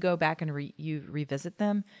 because when you go back and you revisit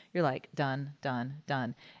them, you're like, done, done,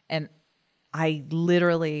 done. And I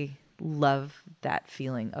literally love that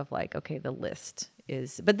feeling of like, okay, the list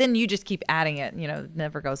is, but then you just keep adding it, it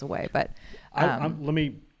never goes away. But let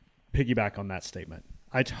me piggyback on that statement.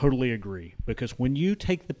 I totally agree, because when you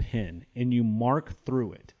take the pen and you mark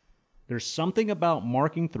through it, there's something about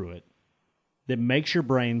marking through it that makes your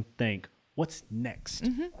brain think, what's next?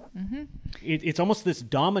 Mm-hmm, mm-hmm. It's almost this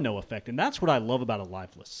domino effect, and that's what I love about a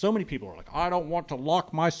life list. So many people are like, I don't want to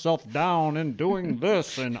lock myself down in doing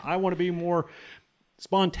this, and I want to be more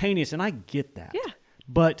spontaneous, and I get that. Yeah.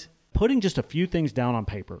 But putting just a few things down on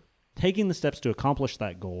paper, taking the steps to accomplish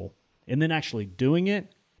that goal, and then actually doing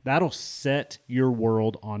it, that'll set your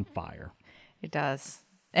world on fire. It does.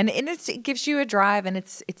 And it gives you a drive, and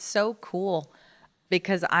it's so cool,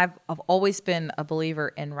 because I've always been a believer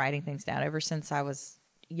in writing things down ever since I was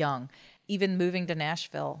young. Even moving to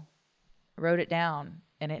Nashville, I wrote it down,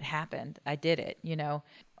 and it happened. I did it,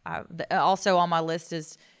 Also on my list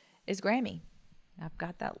is Grammy. I've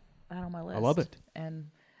got that on my list. I love it. And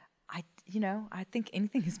I think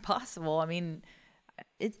anything is possible. I mean,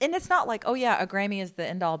 it's not like, oh yeah, a Grammy is the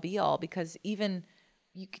end all be all, because even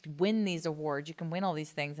you could win these awards, you can win all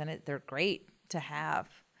these things, and they're great to have,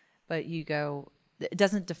 but you go, it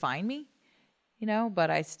doesn't define me, but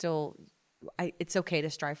it's okay to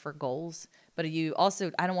strive for goals, but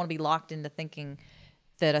I don't want to be locked into thinking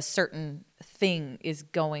that a certain thing is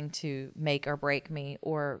going to make or break me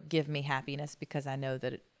or give me happiness, because I know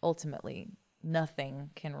that ultimately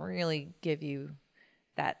nothing can really give you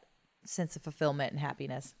that sense of fulfillment and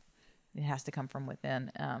happiness. It has to come from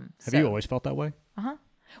within. Have you always felt that way? Uh-huh.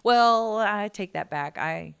 Well, I take that back.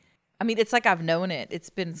 I mean, it's like I've known it.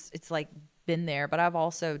 It's like been there, but I've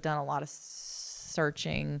also done a lot of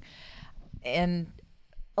searching and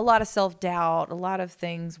a lot of self-doubt, a lot of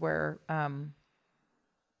things where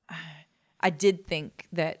I did think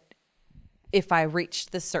that if I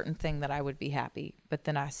reached this certain thing that I would be happy, but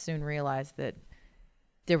then I soon realized that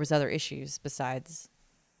there was other issues besides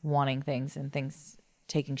wanting things and things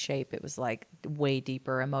taking shape. It was like way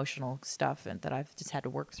deeper emotional stuff, and that I've just had to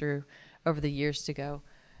work through over the years to go,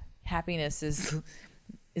 happiness is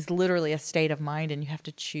literally a state of mind, and you have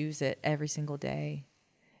to choose it every single day.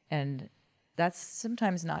 And that's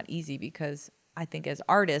sometimes not easy, because I think as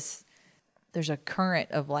artists, there's a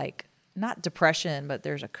current of like, not depression, but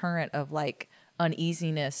there's a current of like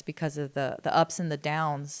uneasiness because of the ups and the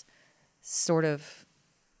downs sort of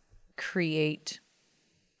create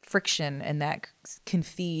friction, and that can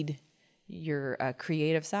feed your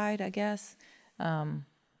creative side, I guess.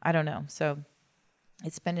 I don't know. So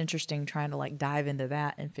it's been interesting trying to like dive into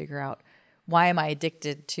that and figure out, why am I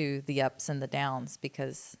addicted to the ups and the downs?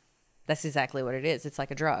 Because that's exactly what it is. It's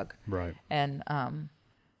like a drug. Right. And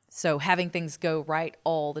so having things go right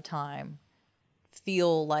all the time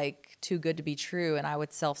feel like too good to be true, and I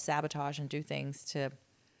would self-sabotage and do things to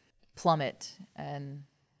plummet. And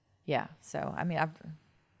yeah, so I mean, I've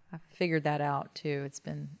figured that out too. It's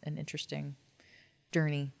been an interesting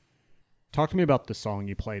journey. Talk to me about the song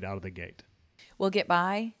you played out of the gate. We'll Get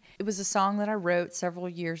By. It was a song that I wrote several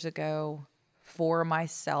years ago for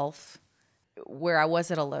myself, where I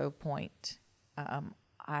was at a low point.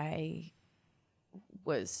 I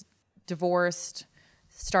was divorced,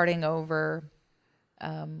 starting over,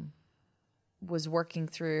 was working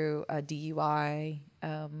through a DUI,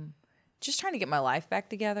 just trying to get my life back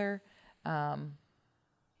together. And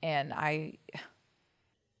I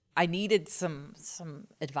needed some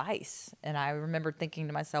advice. And I remember thinking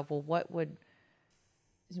to myself, well,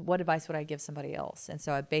 what advice would I give somebody else? And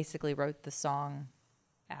so I basically wrote the song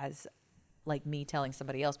as like me telling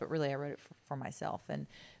somebody else, but really I wrote it for myself. And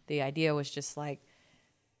the idea was just like,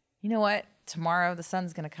 you know what? Tomorrow the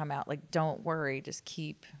sun's going to come out. Like, don't worry. Just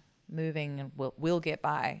keep moving, and we'll get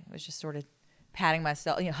by. It was just sort of patting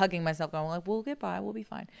myself, hugging myself, going like, we'll get by. We'll be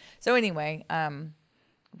fine. So anyway,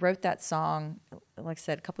 wrote that song, like I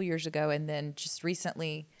said, a couple years ago. And then just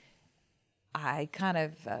recently I kind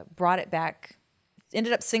of brought it back,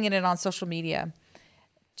 ended up singing it on social media,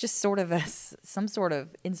 just sort of as some sort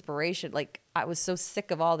of inspiration. Like, I was so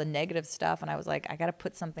sick of all the negative stuff, and I was like, I got to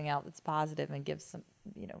put something out that's positive and give some,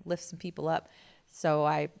 lift some people up. So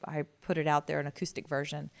I put it out there, an acoustic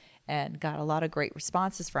version, and got a lot of great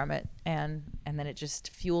responses from it. And then it just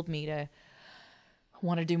fueled me to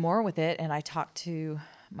want to do more with it. And I talked to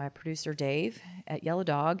my producer, Dave, at Yellow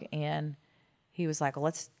Dog, and he was like, well,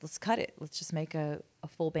 let's cut it. Let's just make a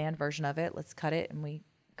full band version of it. Let's cut it. And we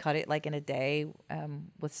cut it like in a day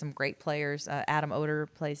with some great players. Adam Oder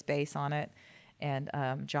plays bass on it, and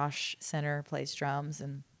Josh Center plays drums.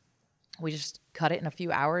 And we just cut it in a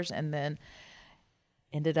few hours, and then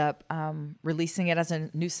ended up releasing it as a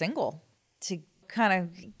new single to kind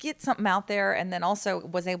of get something out there. And then also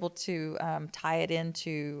was able to tie it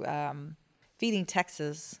into Feeding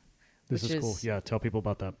Texas. This is cool. Yeah, tell people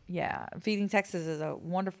about that. Yeah, Feeding Texas is a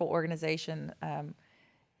wonderful organization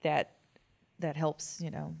that helps,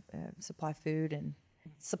 supply food and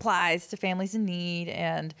supplies to families in need.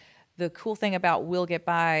 And the cool thing about We'll Get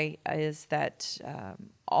By is that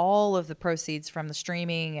all of the proceeds from the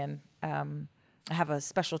streaming, and I have a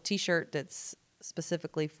special T-shirt that's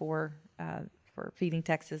specifically for Feeding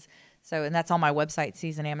Texas. So, and that's on my website,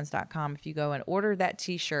 seasonammons.com. If you go and order that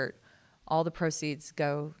T-shirt, all the proceeds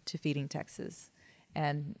go to Feeding Texas.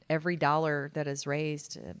 And every dollar that is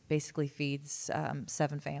raised basically feeds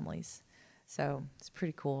 7 families. So it's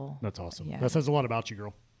pretty cool. That's awesome. Yeah. That says a lot about you,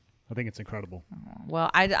 girl. I think it's incredible. Well,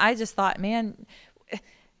 I just thought, man,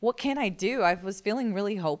 what can I do? I was feeling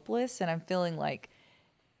really hopeless, and I'm feeling like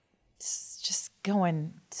just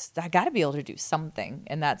going, I got to be able to do something.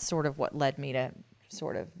 And that's sort of what led me to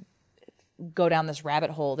sort of go down this rabbit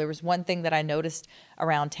hole. There was one thing that I noticed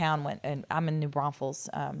around town and I'm in New Braunfels.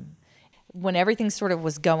 When everything sort of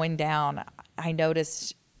was going down, I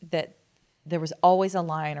noticed that there was always a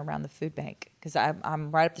line around the food bank, because I'm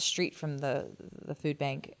right up the street from the food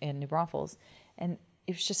bank in New Braunfels, and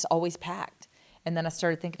it was just always packed. And then I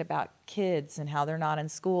started thinking about kids and how they're not in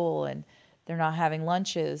school and they're not having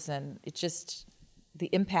lunches, and it just, the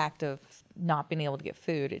impact of not being able to get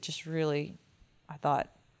food, it just really, I thought,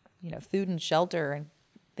 food and shelter and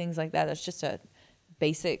things like that, that's just a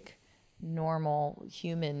basic, normal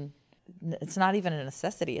human, it's not even a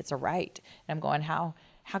necessity, it's a right. And I'm going, how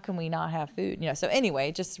can we not have food? So anyway,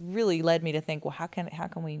 it just really led me to think, well, how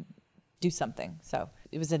can we do something? So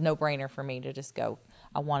it was a no-brainer for me to just go,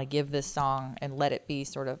 I want to give this song and let it be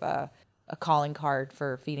sort of a calling card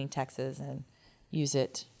for Feeding Texas, and use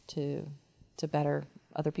it to better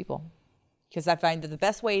other people. Because I find that the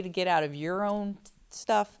best way to get out of your own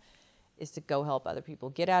stuff is to go help other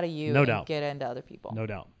people. Get out of you and get into other people. No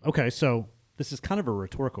doubt. Okay, so this is kind of a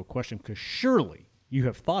rhetorical question, because surely you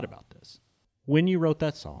have thought about this. When you wrote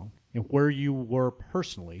that song and where you were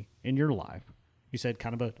personally in your life, you said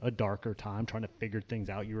kind of a darker time, trying to figure things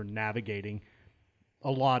out. You were navigating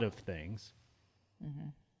a lot of things. Mm-hmm.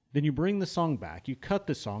 Then you bring the song back, you cut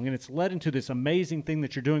the song, and it's led into this amazing thing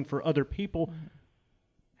that you're doing for other people. Mm-hmm.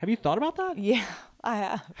 Have you thought about that? Yeah, I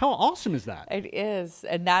have. How awesome is that? It is,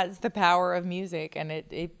 and that's the power of music, and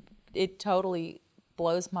it totally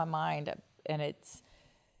blows my mind. And it's,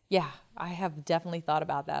 yeah, I have definitely thought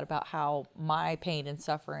about that, about how my pain and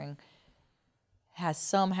suffering has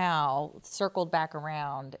somehow circled back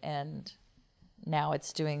around, and now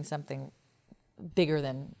it's doing something bigger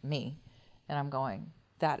than me. And I'm going,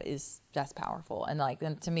 that's powerful. And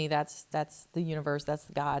and to me, that's the universe, that's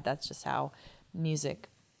God, that's just how music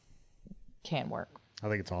can work. I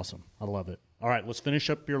think it's awesome. I love it. All right, let's finish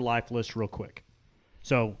up your life list real quick.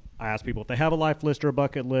 So I ask people if they have a life list or a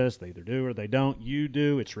bucket list. They either do or they don't. You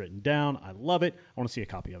do. It's written down. I love it. I want to see a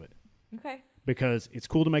copy of it. Okay. Because it's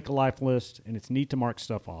cool to make a life list, and it's neat to mark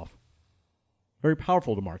stuff off. Very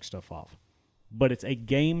powerful to mark stuff off. But it's a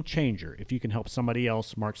game changer if you can help somebody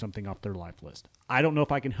else mark something off their life list. I don't know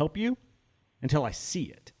if I can help you until I see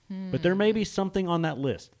it. But there may be something on that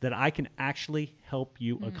list that I can actually help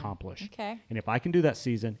you accomplish. Okay. And if I can do that,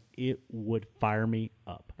 season, it would fire me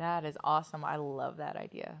up. That is awesome. I love that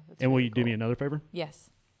idea. That's and will really you do me another favor? Yes.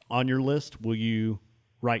 On your list, will you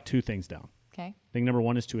write 2 things down? Okay. Thing number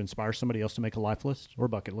 1 is to inspire somebody else to make a life list or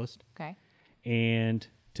bucket list. Okay. And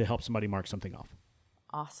to help somebody mark something off.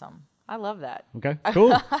 Awesome. I love that. Okay,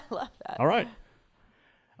 cool. I love that. All right.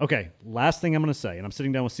 Okay, last thing I'm going to say, and I'm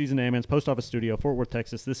sitting down with Seasoned Ammons, Post Office Studio, Fort Worth,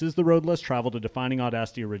 Texas. This is the Road Less Traveled, a Defining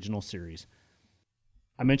Audacity original series.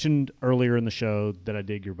 I mentioned earlier in the show that I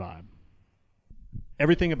dig your vibe.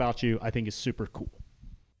 Everything about you I think is super cool.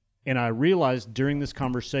 And I realized during this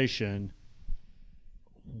conversation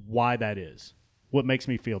why that is, what makes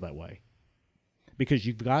me feel that way. because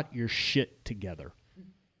you've got your shit together.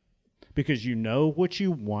 Because you know what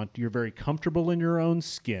you want. You're very comfortable in your own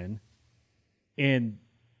skin. And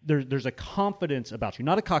there's a confidence about you.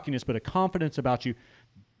 Not a cockiness, but a confidence about you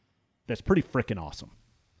that's pretty freaking awesome.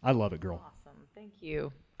 I love it, girl. Awesome. Thank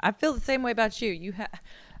you. I feel the same way about you.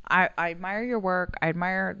 I admire your work. I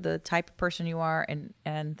admire the type of person you are,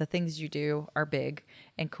 and the things you do are big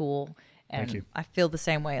and cool. And Thank you. I feel the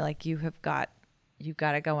same way. Like you've got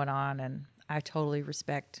it going on, and I totally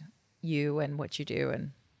respect you and what you do.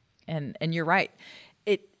 And you're right.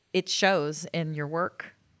 It shows in your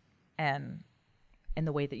work and in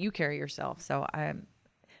the way that you carry yourself. So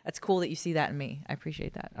it's cool that you see that in me. I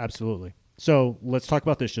appreciate that. Absolutely. So let's talk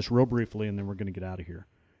about this just real briefly, and then we're going to get out of here.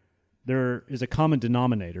 There is a common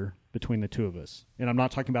denominator between the two of us, and I'm not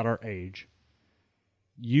talking about our age.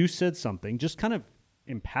 You said something just kind of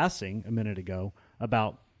in passing a minute ago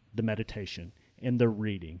about the meditation and the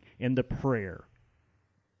reading and the prayer.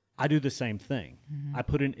 I do the same thing. Mm-hmm. I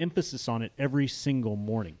put an emphasis on it every single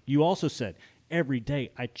morning. You also said, every day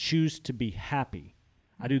I choose to be happy.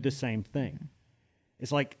 I do the same thing. Mm-hmm.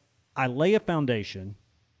 It's like I lay a foundation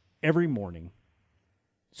every morning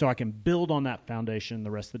so I can build on that foundation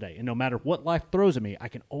the rest of the day. And no matter what life throws at me, I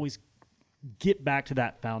can always get back to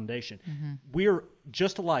that foundation. Mm-hmm. We're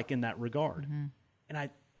just alike in that regard. Mm-hmm. And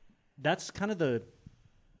that's kind of the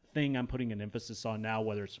thing I'm putting an emphasis on now,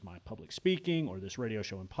 whether it's my public speaking or this radio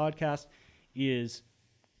show and podcast, is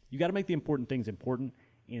you got to make the important things important.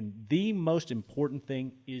 And the most important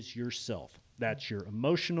thing is yourself. That's your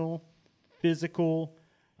emotional, physical,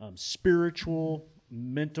 spiritual,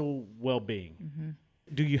 mental well-being. Mm-hmm.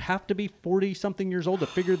 Do you have to be 40-something years old to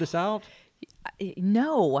figure this out?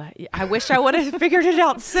 No. I wish I would have figured it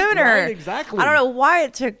out sooner. Right, exactly. I don't know why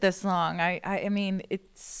it took this long. I mean,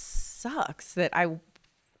 it sucks that I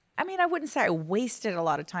wouldn't say I wasted a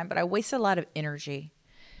lot of time, but I wasted a lot of energy.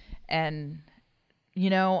 And,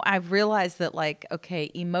 I've realized that, like,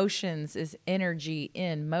 okay, emotions is energy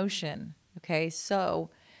in motion. Okay, so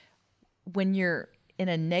when you're in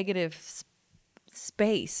a negative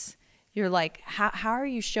space, you're like, how are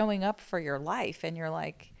you showing up for your life? And you're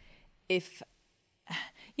like,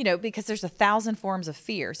 because there's 1,000 forms of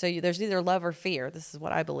fear. So there's either love or fear. This is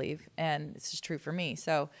what I believe. And this is true for me.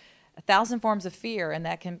 So 1,000 forms of fear, and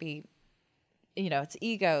that can be, it's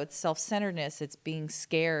ego, it's self-centeredness, it's being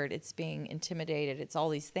scared, it's being intimidated, it's all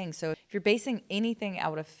these things. So if you're basing anything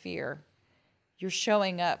out of fear, you're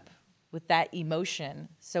showing up with that emotion.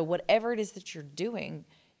 So whatever it is that you're doing,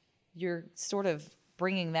 you're sort of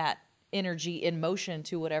bringing that energy in motion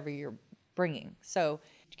to whatever you're bringing. So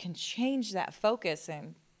you can change that focus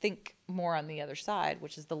and think more on the other side,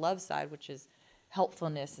 which is the love side, which is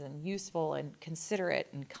helpfulness and useful and considerate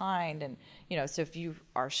and kind. And, so if you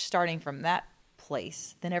are starting from that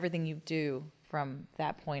place, then everything you do from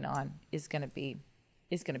that point on is going to be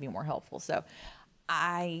more helpful. So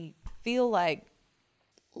I feel like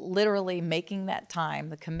literally making that time,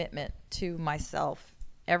 the commitment to myself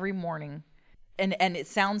every morning. And it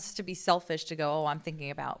sounds to be selfish to go, oh, I'm thinking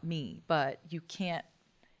about me, but you can't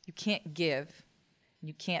give,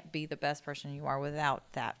 you can't be the best person you are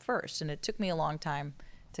without that first. And it took me a long time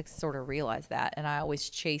to sort of realize that. And I always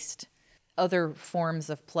chased other forms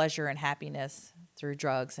of pleasure and happiness through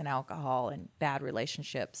drugs and alcohol and bad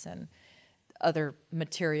relationships and other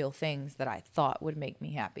material things that I thought would make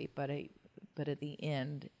me happy. But at the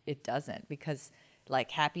end, it doesn't, because like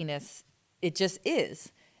happiness, it just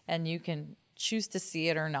is. And you can choose to see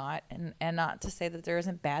it or not, and not to say that there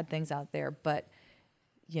isn't bad things out there, but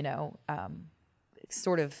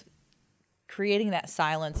sort of creating that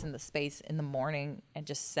silence in the space in the morning and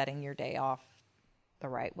just setting your day off the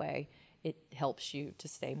right way, it helps you to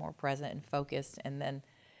stay more present and focused. And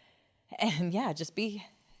just be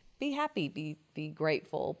happy, be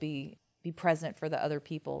grateful, be present for the other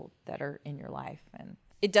people that are in your life. And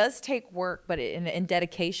it does take work, but in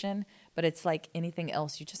dedication, but it's like anything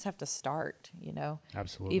else. You just have to start,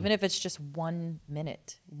 Absolutely. Even if it's just 1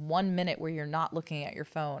 minute where you're not looking at your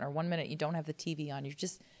phone, or 1 minute you don't have the TV on. You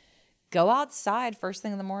just go outside first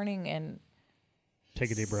thing in the morning and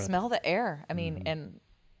take a deep breath, smell the air. I mean,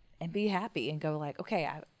 and be happy and go like, okay,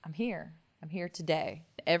 I'm here. I'm here today.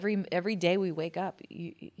 Every day we wake up,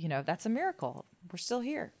 that's a miracle. We're still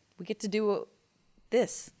here. We get to do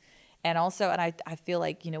this. And also, and I feel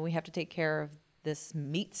like, we have to take care of this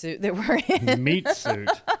meat suit that we're in. Meat suit.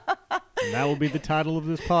 And that will be the title of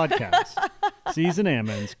this podcast. Season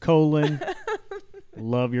Ammons,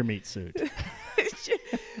 love your meat suit.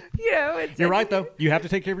 You're right, though. You have to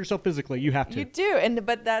take care of yourself physically. You have to. You do,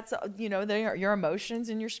 but that's your emotions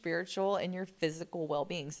and your spiritual and your physical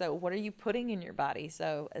well-being. So what are you putting in your body?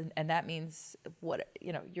 So and that means what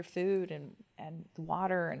your food and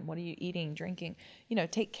water, and what are you eating, drinking?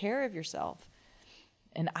 Take care of yourself.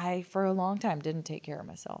 And I, for a long time, didn't take care of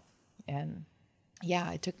myself, and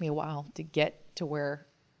yeah, it took me a while to get to where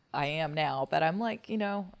I am now. But I'm like, I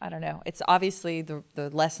don't know. It's obviously the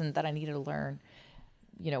lesson that I needed to learn.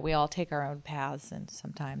 We all take our own paths, and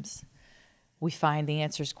sometimes we find the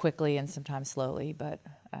answers quickly and sometimes slowly, but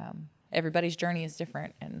everybody's journey is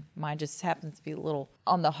different, and mine just happens to be a little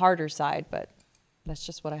on the harder side, but that's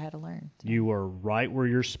just what I had to learn. So. You are right where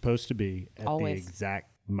you're supposed to be at Always. The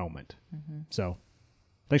exact moment. Mm-hmm. So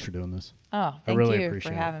thanks for doing this. Oh, thank really you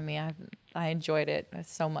for having me. I enjoyed it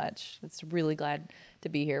so much. It's really glad to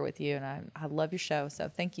be here with you, and I love your show. So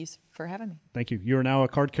thank you for having me. Thank you. You are now a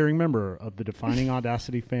card-carrying member of the Defining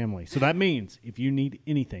Audacity family. So that means if you need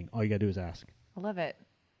anything, all you got to do is ask. I love it.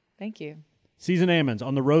 Thank you. Season Ammons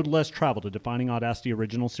on the road less traveled, a Defining Audacity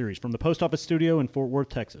original series from the Post Office Studio in Fort Worth,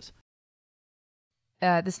 Texas.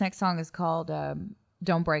 This next song is called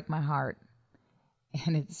Don't Break My Heart,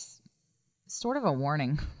 and it's sort of a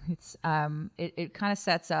warning. It's it kind of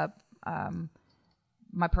sets up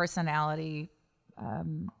my personality.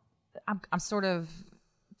 I'm sort of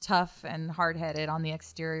tough and hard-headed on the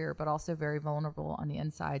exterior, but also very vulnerable on the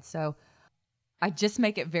inside. So I just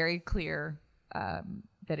make it very clear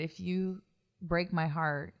that if you break my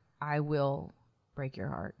heart, I will break your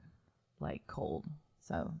heart like cold.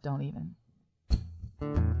 So don't even.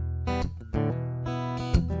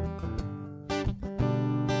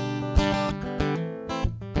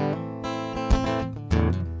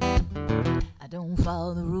 I don't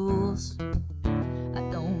follow the rules. I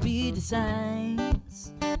don't read the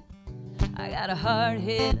signs. I got a hard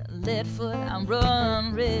head, a lead foot. I'm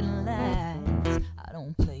running red lights. I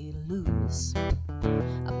don't play to lose.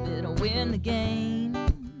 I better win the game.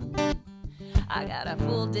 I got a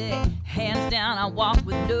full deck, hands down. I walk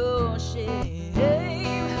with no shame.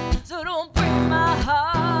 So don't break my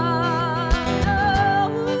heart. No,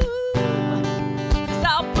 'cause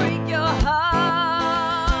I'll break your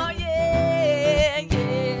heart. Yeah,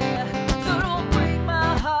 yeah. So don't break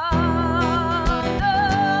my heart.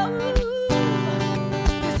 No,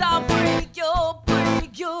 'cause I'll break your heart.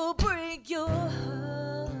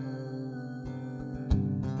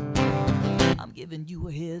 I'm giving you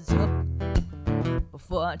a heads up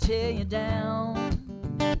before I tear you down.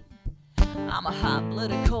 I'm a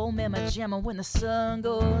hot-blooded cold mamma jammer when the sun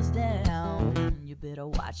goes down. You better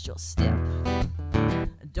watch your step.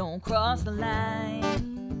 Don't cross the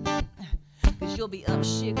line, 'cause you'll be up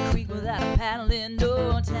shit creek without a paddle in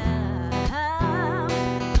no time.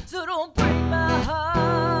 So don't break my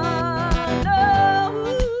heart,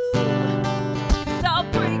 no, 'cause I'll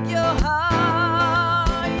break your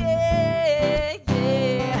heart, yeah,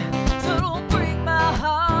 yeah. So don't break my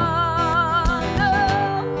heart, no,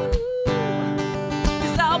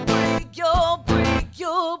 'cause I'll break your heart.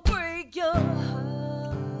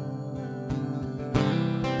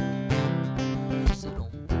 So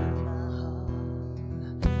don't break my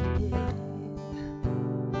heart, yeah,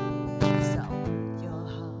 'cause I'll break your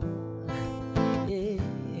heart, yeah.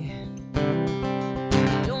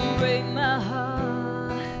 Don't break my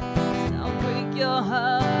heart, 'cause I'll break your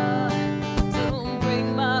heart. So don't break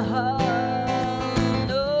my heart,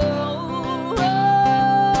 no.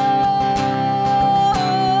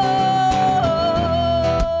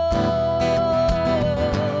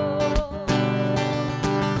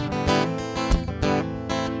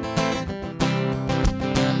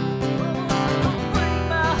 Don't break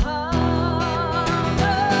my heart,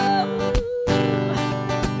 no,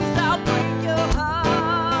 'cause I'll break your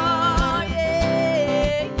heart,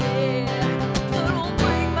 yeah, yeah. So don't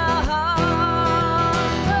break my heart,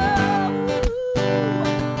 no,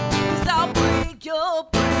 'cause I'll break your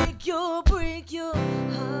heart.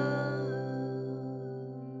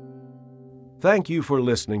 Thank you for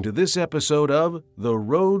listening to this episode of The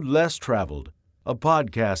Road Less Traveled, a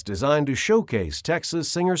podcast designed to showcase Texas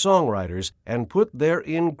singer-songwriters and put their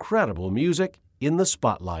incredible music in the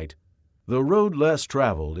spotlight. The Road Less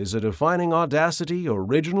Traveled is a Defining Audacity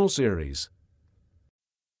original series.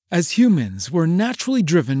 As humans, we're naturally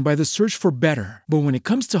driven by the search for better. But when it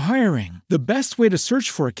comes to hiring, the best way to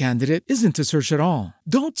search for a candidate isn't to search at all.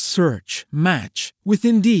 Don't search, match with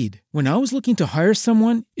Indeed. When I was looking to hire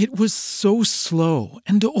someone, it was so slow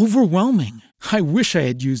and overwhelming. I wish I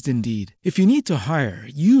had used Indeed. If you need to hire,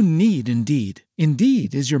 you need Indeed.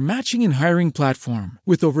 Indeed is your matching and hiring platform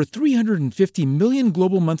with over 350 million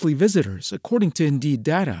global monthly visitors, according to Indeed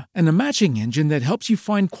data, and a matching engine that helps you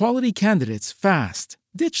find quality candidates fast.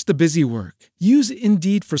 Ditch the busy work. Use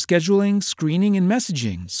Indeed for scheduling, screening, and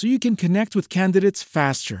messaging so you can connect with candidates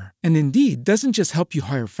faster. And Indeed doesn't just help you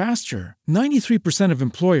hire faster. 93% of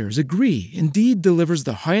employers agree Indeed delivers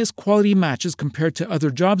the highest quality matches compared to other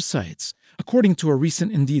job sites, according to a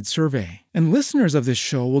recent Indeed survey. And listeners of this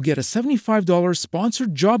show will get a $75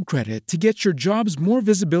 sponsored job credit to get your jobs more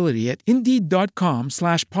visibility at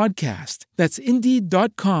Indeed.com/podcast. That's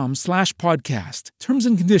Indeed.com/podcast. Terms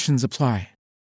and conditions apply.